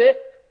रूप से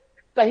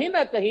कहीं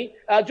ना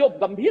कहीं जो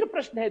गंभीर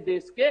प्रश्न है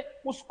देश के,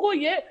 उसको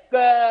ये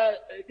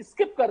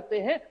स्किप करते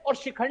हैं और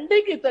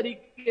शिखंडी की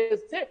तरीके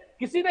से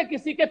किसी न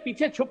किसी के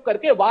पीछे छुप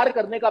करके वार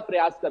करने का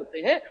प्रयास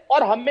करते हैं।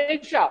 और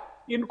हमेशा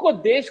इनको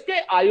देश के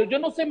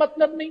आयोजनों से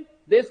मतलब नहीं,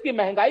 देश की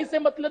महंगाई से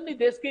मतलब नहीं,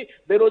 देश की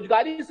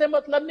बेरोजगारी से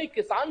मतलब नहीं,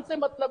 किसान से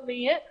मतलब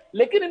नहीं है,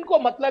 लेकिन इनको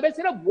मतलब है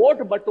सिर्फ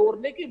वोट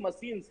बटोरने की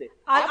मशीन से।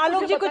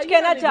 आलोक जी कुछ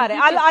कहना चाह रहे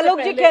हैं, आलोक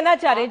जी कहना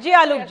चाह रहे हैं। जी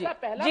आलोक जी,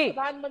 पहला जी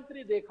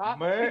प्रधानमंत्री देखा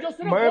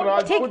मैं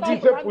राजपूत जी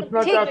से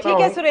पूछना चाहता हूँ।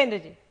 ठीक है सुरेंद्र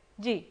जी,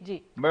 जी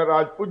जी मैं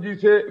राजपूत जी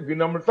से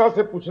विनम्रता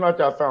से पूछना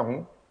चाहता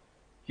हूँ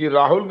कि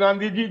राहुल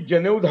गांधी जी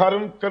जनेऊ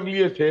धारण कर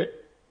लिए थे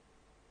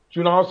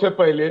चुनाव से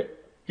पहले,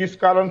 किस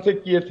कारण से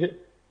किए थे?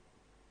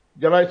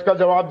 जरा इसका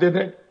जवाब दे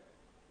दें,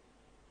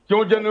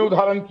 क्यों जनेऊ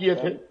धारण किए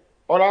थे?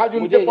 और आज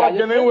उनके पास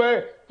जनेऊ है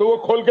तो वो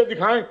खोल के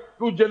दिखाएं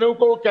कि उस जनेऊ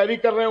को वो कैरी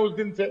कर रहे हैं उस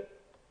दिन से,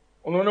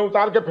 उन्होंने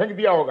उतार के फेंक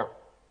दिया होगा।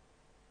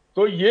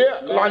 तो ये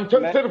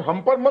लांछन सिर्फ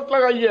हम पर मत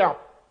लगाइए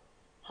आप।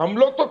 हम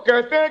लोग तो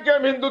कहते हैं कि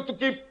हम हिंदुत्व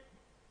की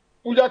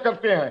पूजा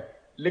करते हैं,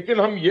 लेकिन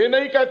हम ये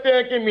नहीं कहते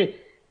हैं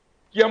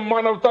कि हम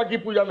मानवता की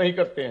पूजा नहीं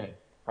करते हैं।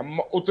 हम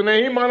उतने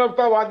ही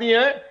मानवतावादी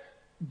हैं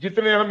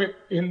जितने हम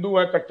हिंदू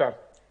हैं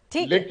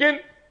कट्टर। लेकिन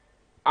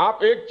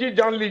आप एक चीज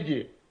जान लीजिए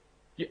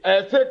कि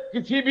ऐसे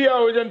किसी भी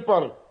आयोजन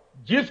पर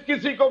जिस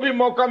किसी को भी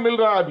मौका मिल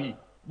रहा है अभी,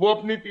 वो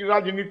अपनी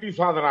राजनीति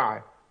साध रहा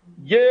है।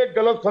 ये एक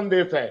गलत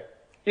संदेश है,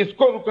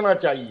 इसको रुकना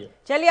चाहिए।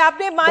 चलिए,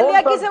 आपने मान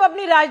लिया कि सब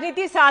अपनी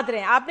राजनीति साध रहे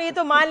हैं, आपने ये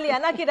तो मान लिया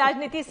ना कि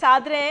राजनीति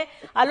साध रहे हैं।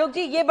 आलोक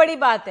जी, ये बड़ी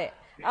बात है।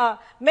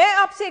 मैं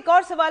आपसे एक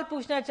और सवाल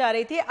पूछना चाह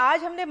रही थी।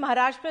 आज हमने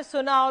महाराष्ट्र में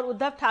सुना, और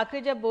उद्धव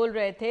ठाकरे जब बोल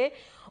रहे थे,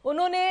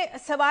 उन्होंने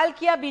सवाल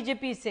किया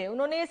बीजेपी से,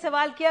 उन्होंने ये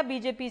सवाल किया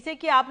बीजेपी से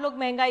कि आप लोग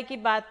महंगाई की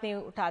बात नहीं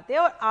उठाते,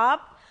 और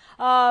आप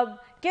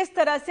किस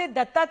तरह से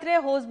दत्तात्रेय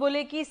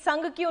होसबोले की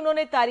संघ की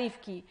उन्होंने तारीफ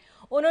की।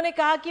 उन्होंने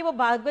कहा कि वो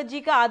भागवत जी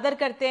का आदर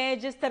करते हैं,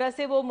 जिस तरह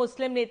से वो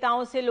मुस्लिम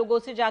नेताओं से, लोगों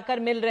से जाकर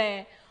मिल रहे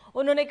हैं।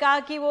 उन्होंने कहा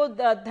कि वो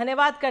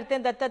धन्यवाद करते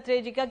हैं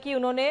दत्तात्रेय जी का कि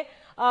उन्होंने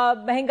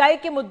महंगाई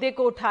के मुद्दे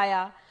को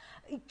उठाया।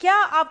 क्या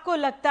आपको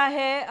लगता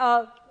है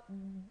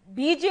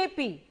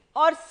बीजेपी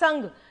और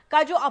संघ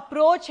का जो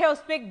अप्रोच है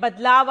उसमें एक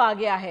बदलाव आ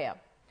गया है अब,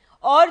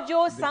 और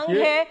जो संघ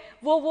है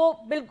वो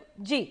बिल्कुल?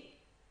 जी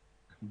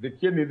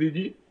देखिए निधि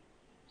जी,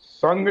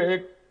 संघ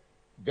एक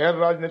गैर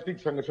राजनीतिक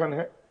संगठन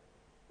है।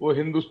 वो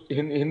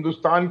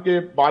हिंदुस्तान के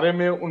बारे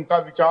में उनका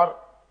विचार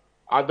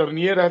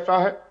आदरणीय रहता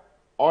है,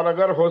 और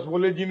अगर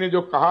होसबोले जी ने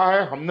जो कहा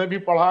है, हमने भी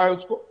पढ़ा है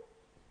उसको,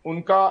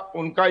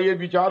 उनका ये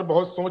विचार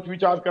बहुत सोच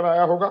विचार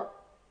कराया होगा,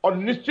 और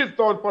निश्चित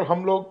तौर पर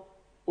हम लोग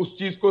उस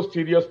चीज को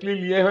सीरियसली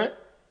लिए हैं।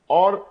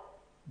 और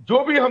जो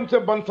भी हमसे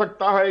बन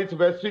सकता है इस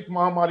वैश्विक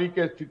महामारी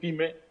के स्थिति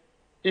में,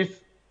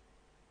 इस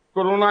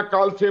कोरोना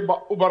काल से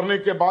उबरने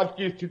के बाद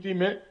की स्थिति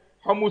में,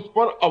 हम उस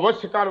पर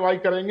अवश्य कार्रवाई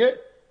करेंगे।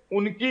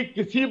 उनकी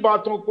किसी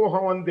बातों को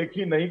हम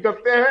अनदेखी नहीं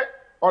करते हैं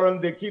और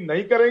अनदेखी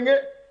नहीं करेंगे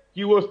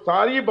कि वो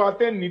सारी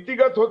बातें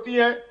नीतिगत होती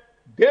हैं,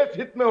 देश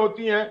हित में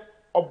होती हैं,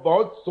 और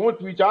बहुत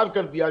सोच विचार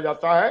कर दिया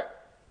जाता है।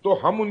 तो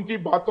हम उनकी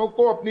बातों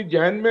को अपनी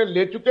जहन में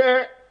ले चुके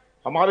हैं,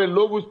 हमारे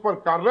लोग उस पर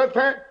कार्यरत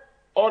हैं।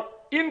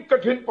 और इन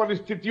कठिन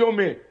परिस्थितियों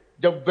में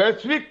जब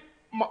वैश्विक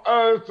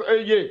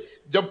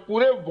जब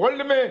पूरे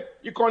वर्ल्ड में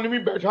इकोनॉमी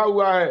बैठा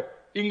हुआ है,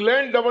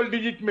 इंग्लैंड डबल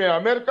डिजिट में है,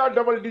 अमेरिका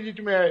डबल डिजिट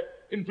में है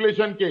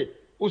इन्फ्लेशन के,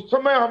 उस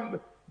समय हम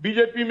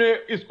बीजेपी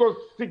में इसको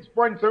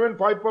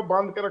 6.75 पर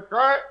बांध के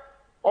रखा है।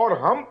 और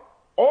हम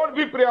और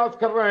भी प्रयास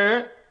कर रहे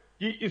हैं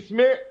कि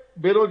इसमें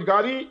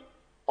बेरोजगारी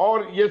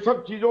और ये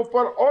सब चीजों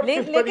पर और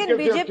लेकिन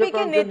बीजेपी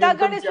के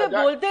नेतागण इस पे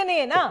बोलते नहीं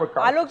है ना।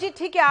 आलोक जी,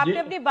 ठीक है, आपने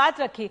अपनी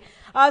बात रखी।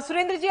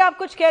 सुरेंद्र जी, आप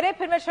कुछ कह रहे हैं,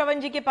 फिर मैं श्रवण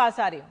जी के पास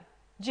आ रही हूँ।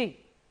 जी,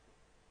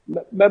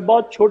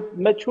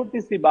 मैं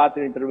छोटी सी बात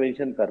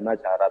इंटरवेंशन करना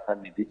चाह रहा था।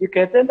 निधि जी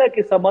कहते हैं ना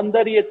कि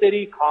समंदर ये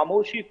तेरी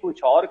खामोशी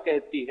कुछ और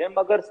कहती है,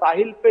 मगर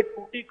साहिल पे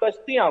टूटी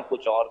कश्तियां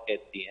कुछ और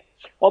कहती हैं।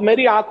 और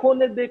मेरी आंखों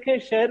ने देखे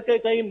शहर के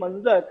कई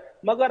मंजर,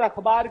 मगर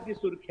अखबार की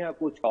सुर्खियां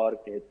कुछ और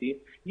कहती है।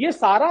 ये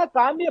सारा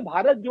काम ये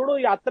भारत जोड़ो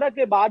यात्रा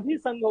के बाद ही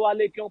संघ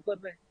वाले क्यों कर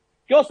रहे हैं?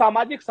 क्यों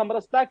सामाजिक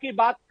समरसता की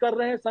बात कर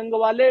रहे हैं संघ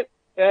वाले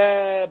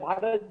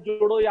भारत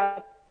जोड़ो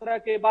यात्रा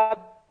के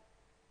बाद?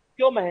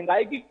 क्यों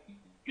महंगाई की,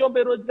 क्यों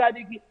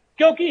बेरोजगारी की?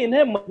 क्योंकि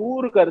इन्हें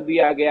मजबूर कर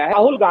दिया गया है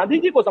राहुल गांधी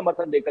जी को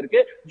समर्थन देकर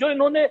के। जो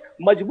इन्होंने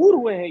मजबूर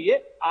हुए हैं,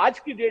 ये आज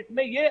की डेट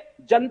में ये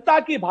जनता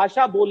की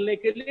भाषा बोलने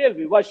के लिए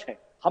विवश है।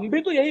 हम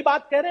भी तो यही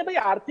बात कह रहे हैं, भाई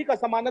आर्थिक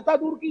असमानता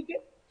दूर कीजिए,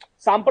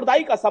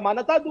 सांप्रदायिक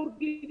असमानता दूर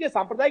कीजिए,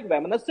 सांप्रदायिक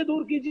वैमनस्य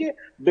दूर कीजिए,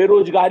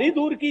 बेरोजगारी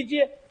दूर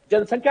कीजिए,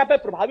 जनसंख्या पर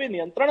प्रभावी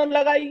नियंत्रण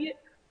लगाइए।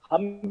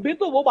 हम भी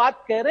तो वो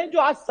बात कह रहे हैं जो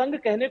आज संघ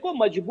कहने को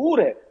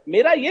मजबूर है।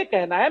 मेरा ये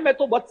कहना है, मैं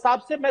तो वत्स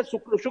साहब से मैं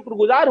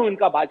शुक्रगुजार हूं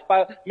इनका, भाजपा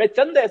में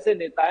चंद ऐसे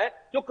नेता है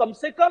जो कम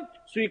से कम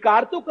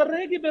स्वीकार तो कर रहे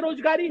हैं कि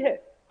बेरोजगारी है,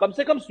 कम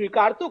से कम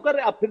स्वीकार तो कर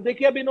रहे हैं। अब फिर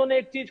देखिए, अब इन्होंने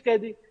एक चीज कह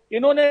दी,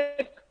 इन्होंने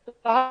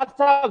कहा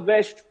था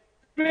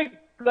वैश्विक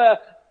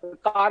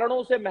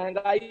कारणों से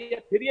महंगाई है,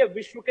 फिर ये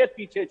विश्व के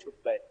पीछे छुप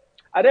गए।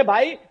 अरे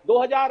भाई,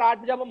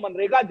 2008 जब हम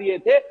मनरेगा दिए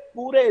थे,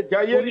 पूरे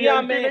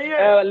दुनिया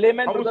में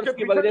लेमैन ब्रदर्स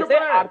की वजह से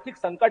आर्थिक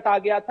संकट आ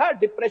गया था,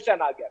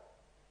 डिप्रेशन आ गया।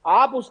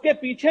 आप उसके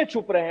पीछे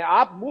छुप रहे हैं।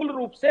 आप मूल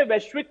रूप से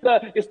वैश्विक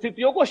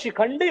स्थितियों को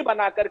शिखंडी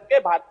बना करके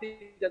भारतीय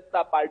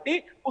जनता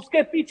पार्टी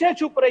उसके पीछे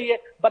छुप रही है।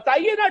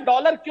 बताइए ना,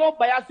 डॉलर क्यों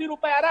 82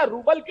 रुपए आ रहा है,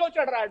 रूबल क्यों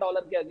चढ़ रहा है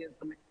डॉलर के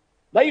अगेंस्ट में?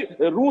 भाई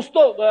रूस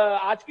तो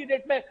आज की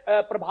डेट में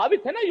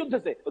प्रभावित है ना युद्ध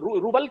से,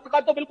 रूबल का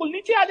तो बिल्कुल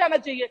नीचे आ जाना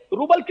चाहिए।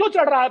 रूबल क्यों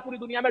चढ़ रहा है पूरी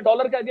दुनिया में,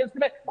 डॉलर के अगेंस्ट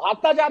में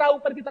भागता जा रहा है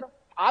ऊपर की तरफ?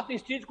 आप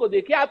इस चीज को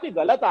देखिए, आपकी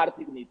गलत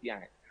आर्थिक नीतियां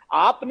हैं।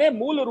 आपने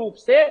मूल रूप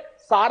से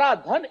सारा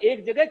धन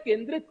एक जगह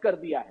केंद्रित कर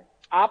दिया है।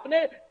 आपने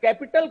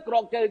कैपिटल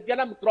क्या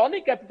नाम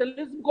क्रॉनिक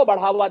कैपिटलिज्म को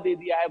बढ़ावा दे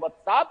दिया है वत्स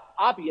साहब।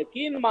 आप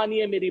यकीन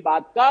मानिए मेरी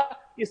बात का,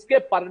 इसके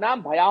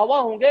परिणाम भयावह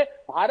होंगे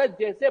भारत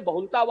जैसे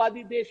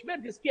बहुलतावादी देश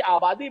में जिसकी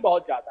आबादी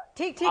बहुत ज्यादा है।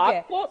 ठीक है,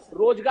 आपको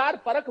रोजगार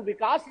परक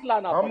विकास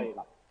लाना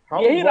पड़ेगा।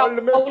 यही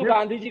राहुल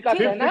गांधी जी का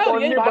कहना है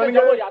और यही भारत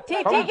जोड़ो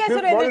यात्रा। ठीक है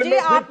सुरेंद्र जी,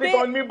 आपने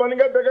इकोनॉमी बन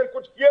गए बगैर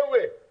कुछ किए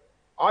हुए।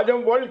 आज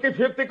हम वर्ल्ड की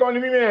 5th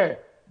इकोनॉमी में हैं,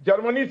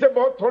 जर्मनी से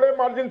बहुत थोड़े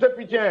मार्जिन से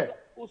पीछे हैं।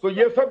 तो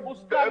ये सब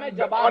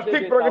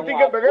आर्थिक प्रगति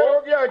के बगैर हो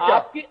गया है क्या?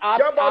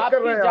 क्या बात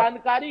कर रहे हैं?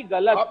 जानकारी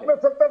गलत है। आपने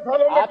 70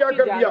 सालों में क्या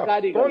कर दिया?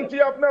 कौन सी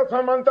आपने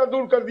असमानता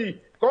दूर कर दी?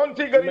 कौन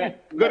सी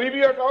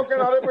गरीबी हटाओ के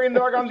नारे पे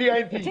इंदिरा गांधी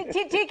आई थी?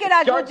 ठीक है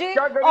राजपूत जी,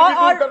 क्या गरीबी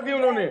दूर कर दी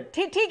उन्होंने?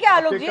 ठीक है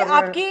आलोक जी,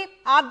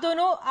 आप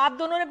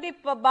दोनों ने अपनी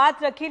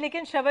बात रखी,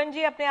 लेकिन श्रवण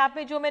जी अपने आप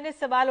में जो मैंने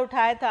सवाल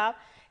उठाया था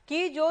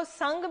कि जो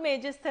संघ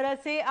में जिस तरह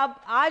से अब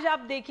आज आप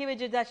देखिए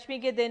विजयदशमी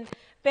के दिन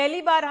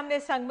पहली बार हमने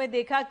संघ में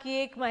देखा कि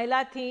एक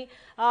महिला थी,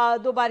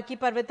 2 बार की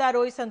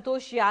पर्वतारोही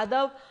संतोष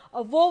यादव,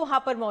 वो वहां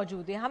पर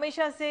मौजूद है।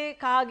 हमेशा से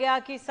कहा गया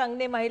कि संघ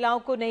ने महिलाओं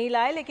को नहीं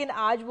लाया, लेकिन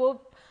आज वो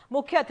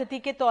मुख्य अतिथि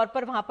के तौर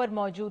पर वहां पर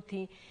मौजूद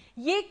थी।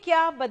 ये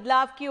क्या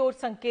बदलाव की ओर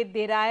संकेत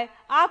दे रहा है?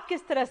 आप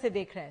किस तरह से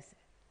देख रहे हैं इसे?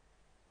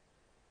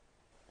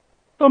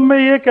 तो मैं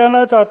ये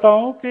कहना चाहता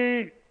हूं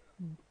कि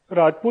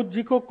राजपूत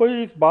जी को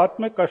कोई इस बात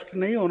में कष्ट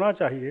नहीं होना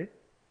चाहिए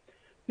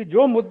कि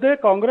जो मुद्दे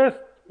कांग्रेस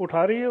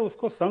उठा रही है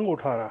उसको संघ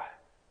उठा रहा है।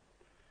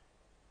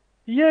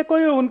 ये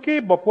कोई उनकी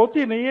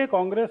बपोती नहीं है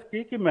कांग्रेस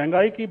की कि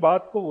महंगाई की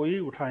बात को वही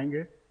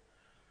उठाएंगे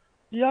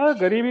या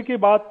गरीबी की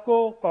बात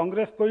को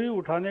कांग्रेस को ही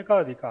उठाने का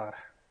अधिकार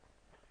है।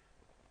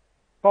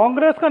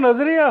 कांग्रेस का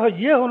नजरिया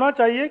ये होना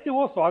चाहिए कि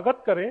वो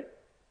स्वागत करे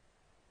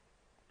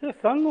कि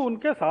संघ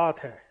उनके साथ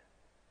है।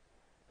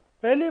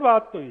 पहली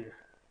बात तो ये।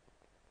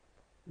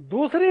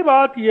 दूसरी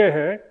बात यह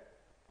है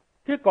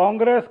कि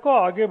कांग्रेस को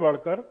आगे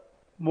बढ़कर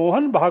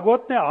मोहन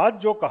भागवत ने आज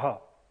जो कहा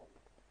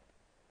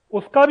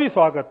उसका भी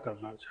स्वागत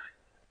करना चाहिए।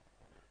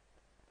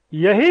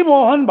 यही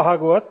मोहन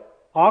भागवत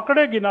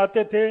आंकड़े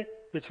गिनाते थे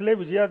पिछले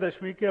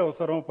विजयादशमी के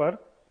अवसरों पर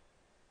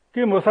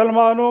कि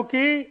मुसलमानों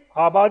की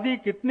आबादी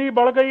कितनी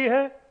बढ़ गई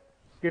है,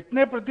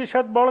 कितने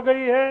प्रतिशत बढ़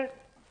गई है,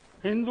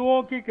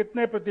 हिंदुओं की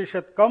कितने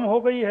प्रतिशत कम हो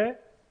गई है।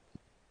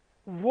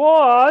 वो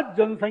आज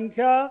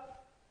जनसंख्या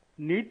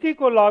नीति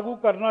को लागू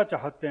करना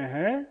चाहते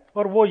हैं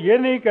और वो ये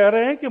नहीं कह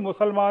रहे हैं कि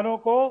मुसलमानों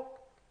को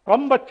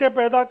कम बच्चे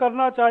पैदा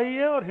करना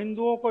चाहिए और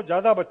हिंदुओं को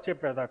ज्यादा बच्चे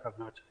पैदा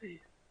करना चाहिए।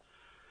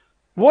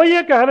 वो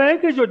ये कह रहे हैं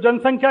कि जो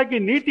जनसंख्या की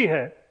नीति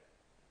है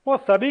वो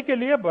सभी के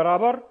लिए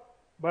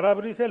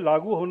बराबरी से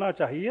लागू होना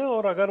चाहिए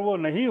और अगर वो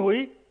नहीं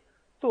हुई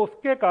तो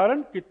उसके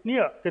कारण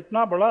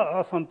कितना बड़ा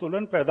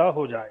असंतुलन पैदा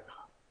हो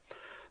जाएगा।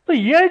 तो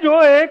ये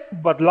जो एक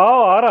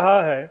बदलाव आ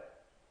रहा है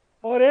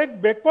और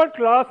एक बैकवर्ड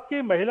क्लास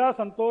की महिला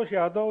संतोष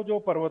यादव जो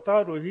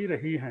पर्वतारोही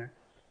रही हैं,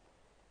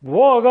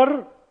 वो अगर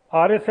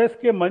आरएसएस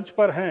के मंच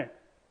पर हैं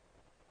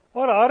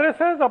और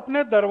आरएसएस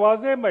अपने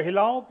दरवाजे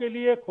महिलाओं के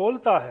लिए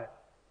खोलता है,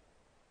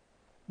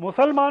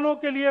 मुसलमानों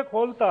के लिए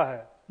खोलता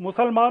है,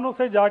 मुसलमानों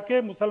से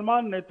जाके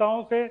मुसलमान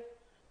नेताओं से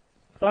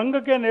संघ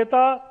के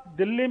नेता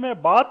दिल्ली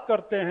में बात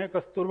करते हैं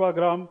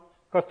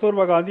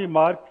कस्तूरबा गांधी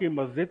मार्ग की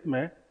मस्जिद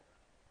में,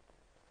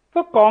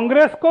 तो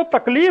कांग्रेस को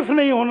तकलीफ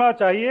नहीं होना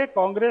चाहिए।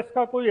 कांग्रेस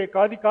का कोई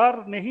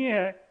एकाधिकार नहीं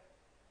है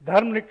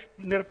धर्म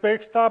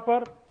निरपेक्षता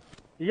पर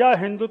या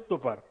हिंदुत्व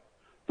पर।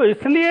 तो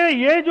इसलिए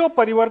ये जो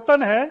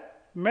परिवर्तन है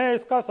मैं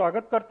इसका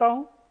स्वागत करता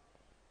हूं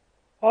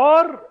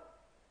और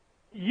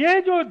ये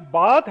जो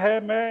बात है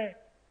मैं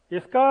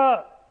इसका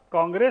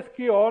कांग्रेस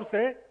की ओर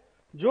से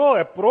जो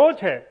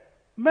अप्रोच है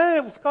मैं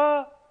उसका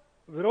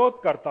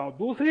विरोध करता हूं।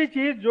 दूसरी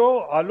चीज जो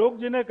आलोक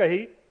जी ने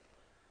कही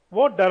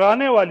वो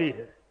डराने वाली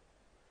है।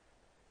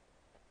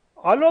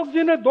 आलोक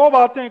जी ने 2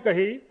 बातें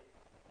कही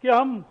कि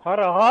हम हर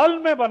हाल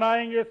में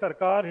बनाएंगे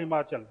सरकार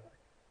हिमाचल में।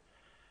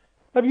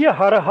 अब ये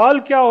हर हाल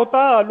क्या होता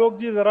है आलोक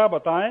जी जरा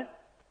बताएं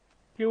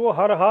कि वो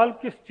हर हाल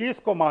किस चीज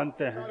को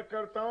मानते हैं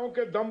कार्यकर्ताओं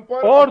के दम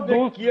पर और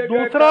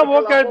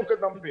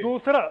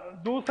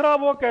दूसरा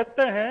वो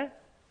कहते हैं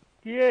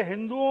कि ये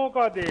हिंदुओं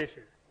का देश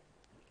है।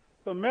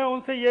 तो मैं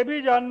उनसे ये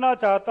भी जानना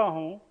चाहता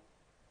हूं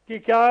कि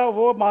क्या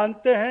वो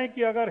मानते हैं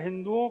कि अगर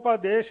हिंदुओं का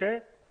देश है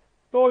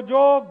तो जो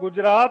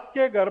गुजरात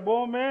के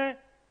गरबों में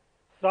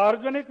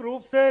सार्वजनिक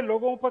रूप से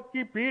लोगों पर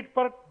की पीठ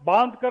पर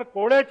बांधकर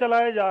कोड़े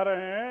चलाए जा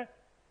रहे हैं,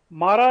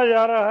 मारा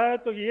जा रहा है,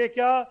 तो ये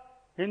क्या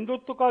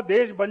हिंदुत्व का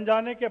देश बन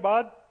जाने के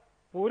बाद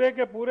पूरे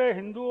के पूरे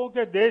हिंदुओं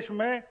के देश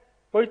में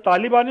कोई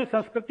तालिबानी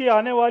संस्कृति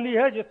आने वाली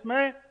है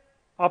जिसमें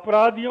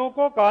अपराधियों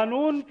को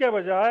कानून के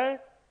बजाय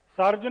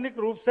सार्वजनिक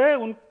रूप से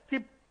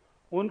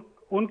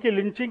उनकी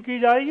लिंचिंग की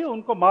जाएगी,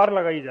 उनको मार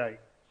लगाई जाएगी।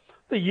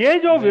 तो ये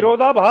जो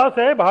विरोधाभास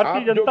है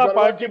भारतीय जनता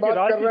पार्टी की बात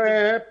कर रहे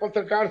हैं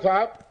पत्रकार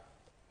साहब,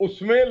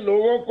 उसमें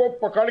लोगों को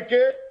पकड़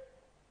के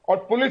और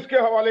पुलिस के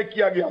हवाले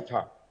किया गया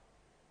था।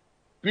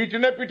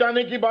 पीटने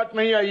पिटाने की बात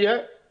नहीं आई है।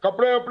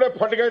 कपड़े वपड़े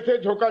फट गए थे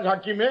झोंका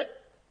झांकी में,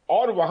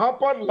 और वहां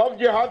पर लव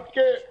जिहाद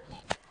के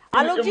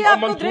आलोक जी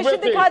आपको दृश्य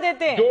दिखा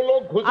देते हैं। जो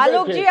लोग घुस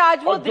आलोक गए थे, जी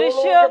आज वो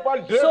दृश्य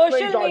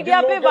सोशल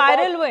मीडिया पे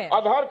वायरल हुए।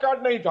 आधार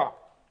कार्ड नहीं था।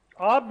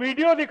 आप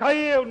वीडियो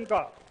दिखाइए,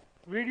 उनका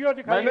वीडियो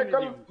दिखाइए।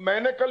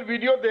 मैंने कल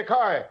वीडियो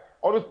देखा है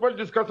और उस पर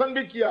डिस्कशन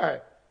भी किया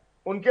है।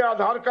 उनके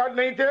आधार कार्ड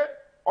नहीं थे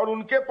और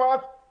उनके पास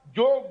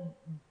जो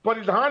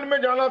परिधान में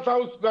जाना था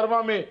उस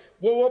गरबा में,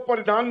 वो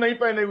परिधान नहीं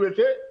पहने हुए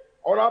थे।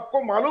 और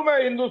आपको मालूम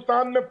है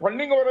हिंदुस्तान में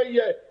फंडिंग हो रही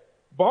है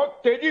बहुत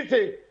तेजी से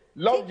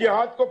लव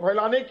जिहाद को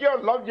फैलाने की,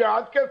 और लव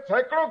जिहाद के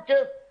सैकड़ों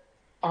केस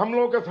हम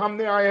लोगों के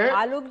सामने आए हैं।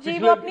 आलोक जी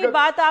वो अपनी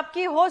बात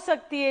आपकी हो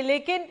सकती है,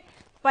 लेकिन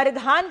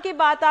परिधान की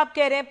बात आप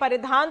कह रहे हैं,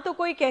 परिधान तो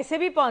कोई कैसे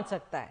भी पहुंच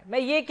सकता है, मैं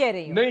ये कह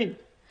रही हूँ। नहीं,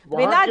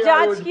 बिना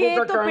जांच किए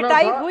तो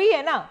पिटाई हुई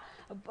है ना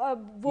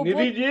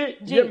निधि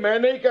जी, ये मैं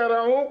नहीं कह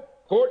रहा हूँ,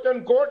 कोट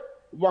एंड कोट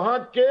वहां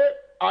के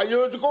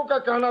आयोजकों का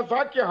कहना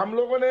था कि हम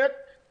लोगों ने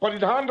एक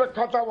परिधान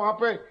रखा था वहां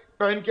पे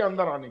पहन के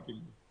अंदर आने के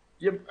लिए।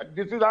 ये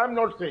this is I am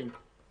not saying,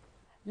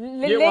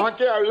 ये वहां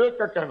के आयोजक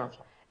का कहना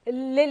था।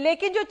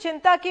 लेकिन जो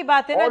चिंता की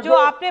बात है ना, जो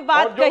आपने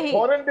बात कही,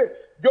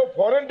 जो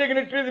फॉरेन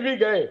डिग्निटरीज भी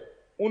गए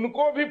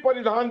उनको भी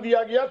परिधान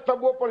दिया गया,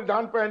 तब वो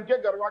परिधान पहन के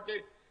गरबा के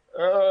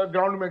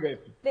ग्राउंड में गए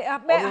थे।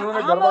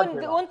 हम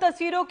उन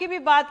तस्वीरों की भी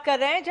बात कर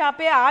रहे हैं जहां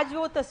पे आज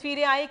वो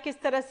तस्वीरें आई,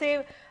 किस तरह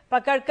से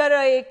पकड़कर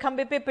एक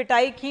खंबे पे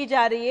पिटाई की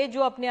जा रही है,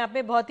 जो अपने आप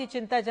में बहुत ही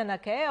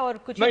चिंताजनक है। और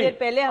कुछ ही देर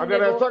पहले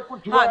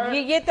हमने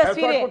ये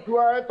तस्वीरें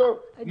हुआ है तो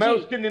मैं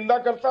उसकी निंदा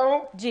करता हूं,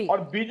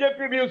 और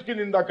बीजेपी भी उसकी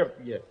निंदा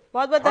करती है।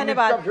 बहुत बहुत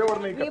धन्यवाद।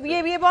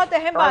 ये बहुत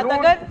अहम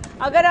बात,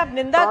 अगर आप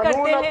निंदा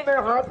करते हैं, अपने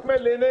हाथ में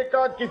लेने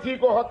का किसी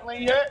को हक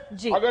नहीं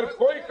है। अगर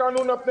कोई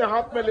कानून अपने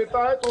हाथ में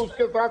लेता है तो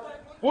उसके साथ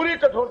पूरी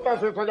कठोरता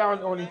से सजा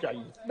होनी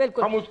चाहिए।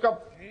 बिल्कुल, हम उसका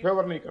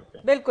फेवर नहीं करते।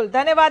 बिल्कुल,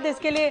 धन्यवाद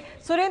इसके लिए।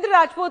 सुरेंद्र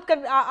राजपूत,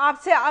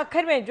 आपसे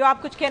आखिर में जो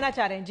आप कुछ कहना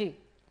चाह रहे हैं। जी,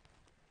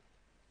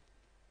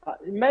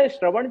 मैं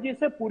श्रवण जी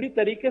से पूरी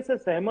तरीके से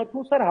सहमत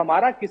हूं सर।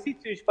 हमारा किसी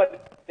चीज पर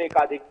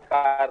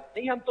एकाधिकार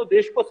नहीं, हम तो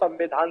देश को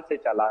संविधान से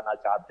चलाना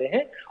चाहते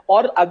हैं।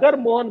 और अगर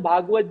मोहन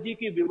भागवत जी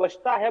की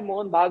विवशता है,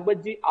 मोहन भागवत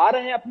जी आ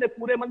रहे हैं अपने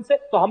पूरे मन से,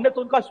 तो हमने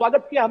तो उनका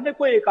स्वागत किया, हमने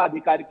कोई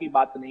एकाधिकार की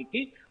बात नहीं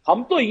की।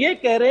 हम तो ये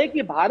कह रहे हैं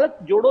कि भारत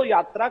जोड़ो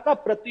यात्रा का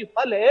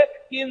प्रतिफल है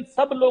कि इन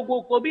सब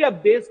लोगों को भी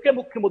अब देश के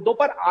मुख्य मुद्दों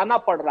पर आना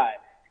पड़ रहा है,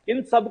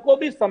 इन सबको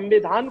भी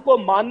संविधान को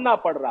मानना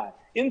पड़ रहा है,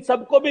 इन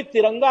सबको भी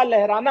तिरंगा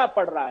लहराना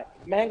पड़ रहा है,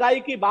 महंगाई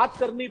की बात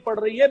करनी पड़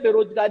रही है,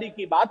 बेरोजगारी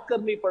की बात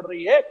करनी पड़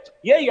रही है।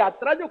 ये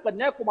यात्रा जो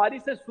कन्याकुमारी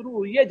से शुरू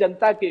हुई है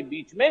जनता के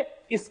बीच में,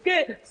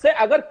 इसके से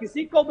अगर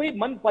किसी को भी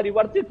मन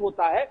परिवर्तित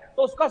होता है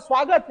तो उसका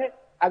स्वागत है।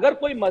 अगर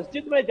कोई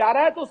मस्जिद में जा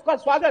रहा है तो उसका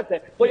स्वागत है,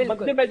 कोई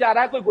मंदिर में जा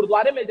रहा है, कोई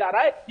गुरुद्वारे में जा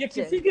रहा है, ये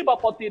किसी की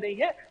बपौती नहीं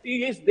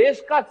है। इस देश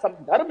का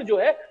धर्म जो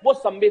है वो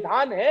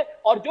संविधान है।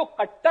 और जो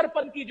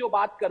कट्टरपन की जो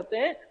बात करते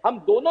हैं, हम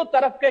दोनों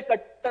तरफ के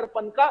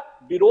कट्टरपन का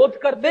विरोध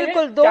करते हैं।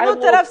 बिल्कुल, दोनों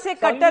तरफ से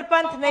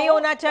कट्टरपंथ नहीं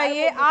होना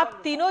चाहिए। आप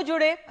तीनों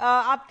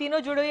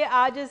जुड़े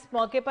आज इस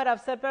मौके पर,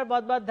 अवसर पर,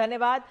 बहुत बहुत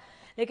धन्यवाद।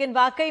 लेकिन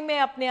वाकई में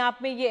अपने आप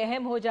में ये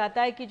अहम हो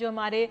जाता है कि जो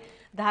हमारे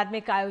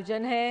धार्मिक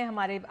आयोजन हैं,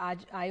 हमारे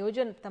आज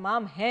आयोजन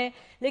तमाम हैं,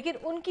 लेकिन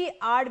उनकी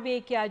आड़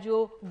में क्या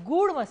जो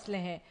गूढ़ मसले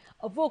हैं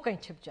वो कहीं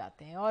छिप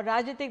जाते हैं और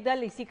राजनीतिक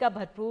दल इसी का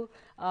भरपूर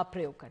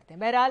प्रयोग करते हैं।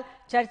 बहरहाल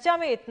चर्चा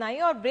में इतना ही,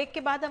 और ब्रेक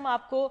के बाद हम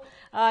आपको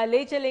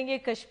ले चलेंगे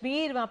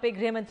कश्मीर। वहाँ पे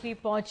गृह मंत्री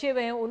पहुंचे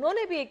हुए हैं,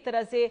 उन्होंने भी एक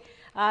तरह से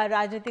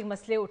राजनीतिक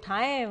मसले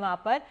उठाए हैं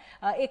वहाँ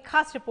पर। एक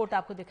खास रिपोर्ट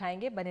आपको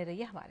दिखाएंगे, बने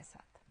रहिए हमारे साथ।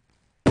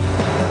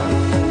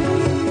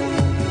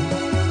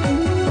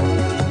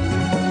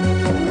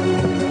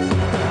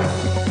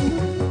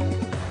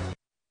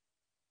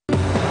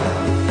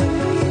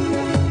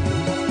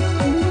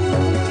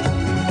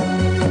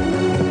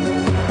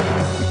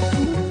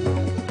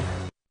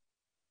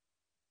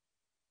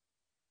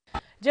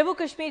 जम्मू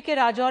कश्मीर के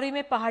राजौरी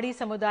में पहाड़ी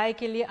समुदाय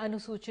के लिए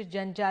अनुसूचित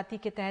जनजाति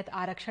के तहत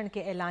आरक्षण के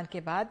ऐलान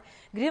के बाद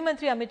गृह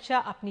मंत्री अमित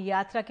शाह अपनी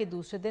यात्रा के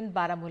दूसरे दिन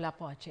बारामूला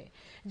पहुंचे,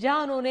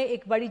 जहां उन्होंने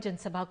एक बड़ी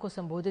जनसभा को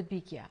संबोधित भी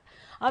किया।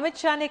 अमित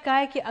शाह ने कहा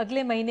है कि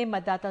अगले महीने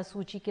मतदाता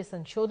सूची के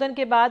संशोधन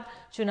के बाद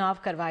चुनाव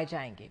करवाए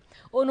जाएंगे।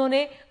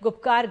 उन्होंने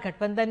गुपकार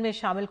गठबंधन में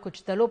शामिल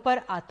कुछ दलों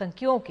पर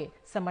आतंकियों के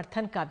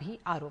समर्थन का भी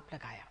आरोप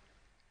लगाया।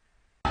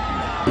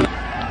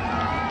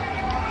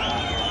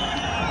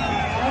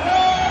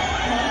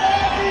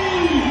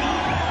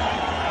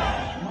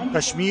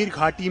 कश्मीर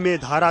घाटी में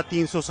धारा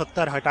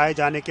 370 हटाए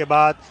जाने के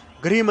बाद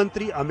गृह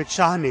मंत्री अमित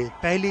शाह ने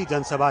पहली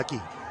जनसभा की।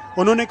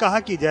 उन्होंने कहा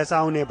कि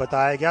जैसा उन्हें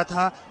बताया गया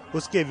था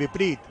उसके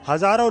विपरीत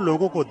हजारों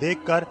लोगों को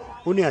देखकर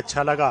उन्हें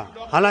अच्छा लगा।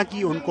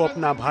 हालांकि उनको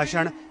अपना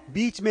भाषण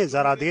बीच में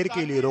जरा देर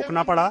के लिए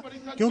रोकना पड़ा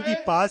क्योंकि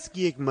पास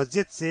की एक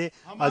मस्जिद से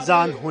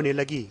अजान होने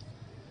लगी।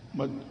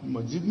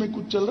 मस्जिद में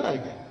कुछ चल रहा है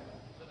क्या?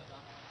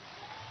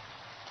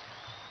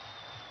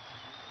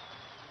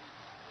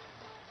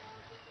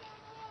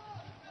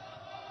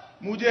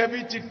 मुझे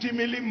अभी चिट्ठी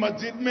मिली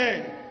मस्जिद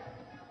में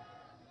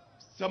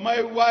समय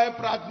हुआ है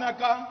प्रार्थना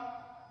का,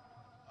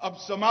 अब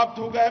समाप्त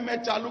हो गया, मैं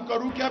चालू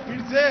करूं क्या फिर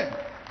से?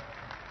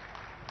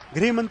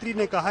 गृह मंत्री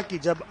ने कहा कि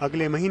जब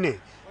अगले महीने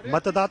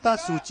मतदाता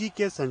सूची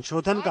के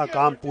संशोधन का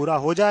काम पूरा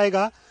हो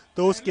जाएगा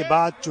तो उसके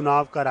बाद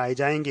चुनाव कराए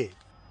जाएंगे।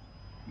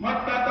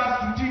 मतदाता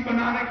सूची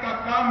बनाने का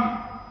काम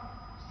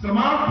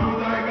समाप्त हो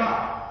जाएगा,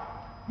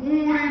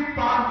 पूरी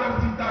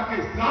पारदर्शिता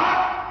के साथ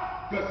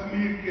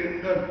कश्मीर के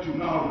अंदर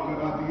चुनाव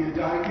करा दिए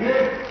जाएंगे।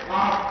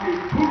 आपके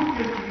खुद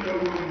के चुने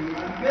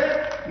हुए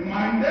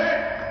नुमाइंदे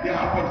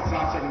यहाँ पर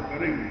शासन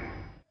करेंगे।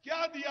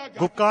 क्या दिया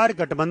गुपकार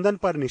गठबंधन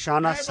पर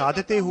निशाना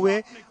साधते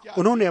हुए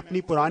उन्होंने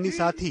अपनी पुरानी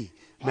साथी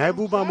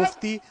महबूबा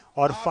मुफ्ती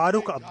और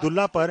फारूक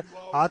अब्दुल्ला पर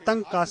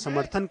आतंक का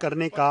समर्थन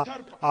करने का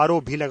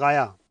आरोप भी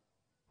लगाया।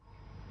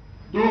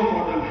 दो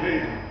मॉडल है,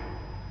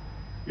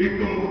 एक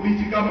तो मोदी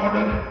जी का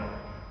मॉडल है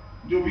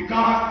जो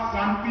विकास,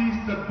 शांति,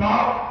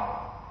 सद्भाव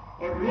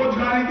और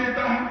रोजगारी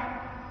देता है,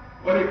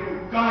 और एक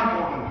गुपकार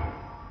मॉडल है।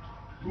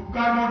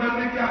 गुपकार मॉडल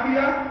ने क्या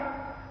किया?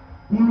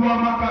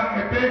 पुलवामा का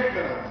अटैक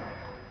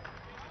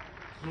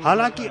करा।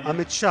 हालांकि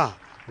अमित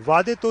शाह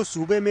वादे तो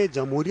सूबे में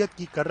जमहूरियत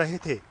की कर रहे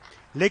थे,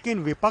 लेकिन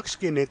विपक्ष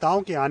के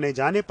नेताओं के आने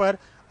जाने पर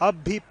अब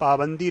भी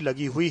पाबंदी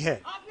लगी हुई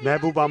है।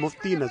 महबूबा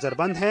मुफ्ती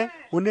नजरबंद हैं,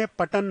 उन्हें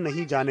पटन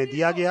नहीं जाने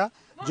दिया गया,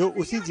 जो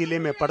उसी जिले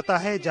में पड़ता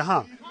है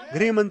जहां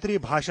गृह मंत्री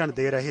भाषण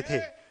दे रहे थे।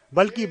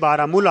 बल्कि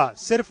बारामूला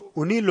सिर्फ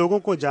उन्हीं लोगों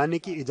को जाने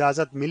की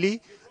इजाजत मिली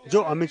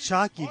जो अमित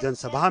शाह की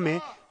जनसभा में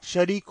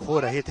शरीक हो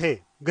रहे थे।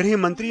 गृह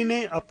मंत्री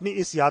ने अपनी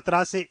इस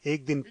यात्रा से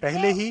एक दिन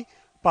पहले ही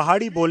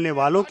पहाड़ी बोलने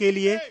वालों के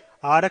लिए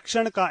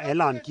आरक्षण का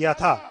ऐलान किया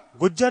था।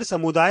 गुज्जर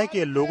समुदाय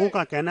के लोगों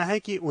का कहना है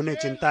कि उन्हें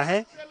चिंता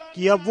है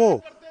कि अब वो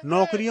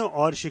नौकरियों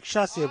और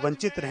शिक्षा से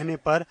वंचित रहने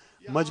पर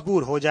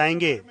मजबूर हो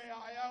जाएंगे।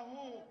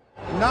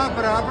 ना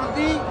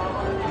बराबरी,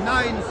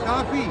 ना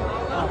इंसाफी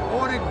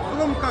और एक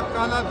जुल्म का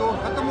काला दौर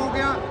खत्म हो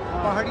गया,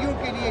 पहाड़ियों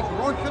के लिए एक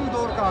रोशन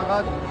दौर का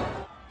आगाज हो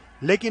गया।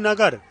 लेकिन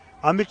अगर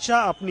अमित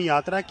शाह अपनी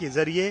यात्रा के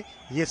जरिए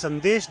ये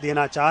संदेश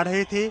देना चाह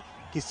रहे थे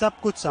कि सब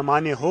कुछ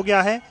सामान्य हो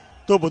गया है,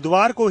 तो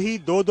बुधवार को ही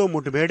दो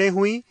मुठभेड़ें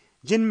हुई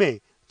जिनमें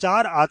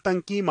 4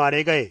 आतंकी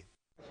मारे गए।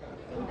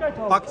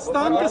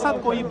 पाकिस्तान के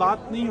साथ कोई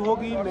बात नहीं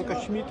होगी, मैं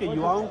कश्मीर के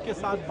युवाओं के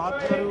साथ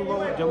बात करूंगा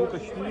और जम्मू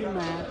कश्मीर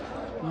में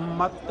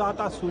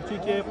मतदाता सूची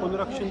के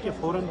पुनरीक्षण के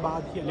फौरन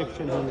बाद ही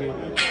इलेक्शन होंगे।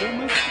 होम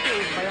मिनिस्टर के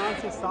एक बयान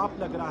से साफ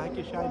लग रहा है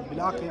कि शायद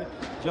बिलाखिर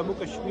जम्मू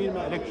कश्मीर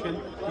में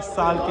इलेक्शन इस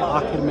साल के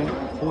आखिर में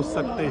हो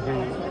सकते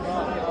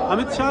हैं।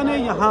 अमित शाह ने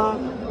यहाँ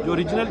जो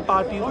रीजनल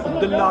पार्टी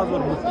अब्दुल्ला और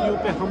मुफ्तियों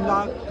पे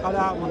हमला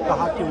करा और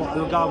कहा कि वो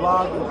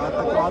अलगाववाद और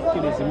आतंकवाद के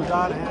लिए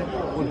जिम्मेदार हैं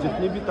और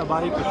जितनी भी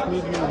तबाही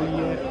कश्मीर में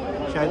हुई है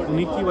शायद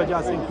उन्हीं की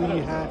वजह से हुई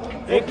है।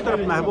 एक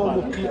तरफ महबूबा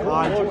मुफ्ती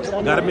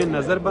आज घर में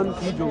नज़रबंद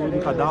थी जो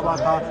उनका दावा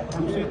था,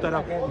 दूसरी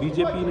तरफ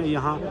बीजेपी ने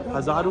यहाँ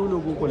हज़ारों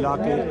लोगों को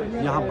लाके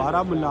यहाँ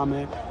बारामूला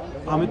में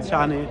अमित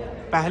शाह ने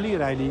पहली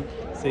रैली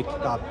से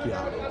खिताब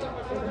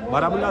किया।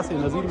 बारामूला से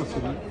नज़ीर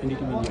मसूरी, इंडिया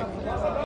की मीडिया।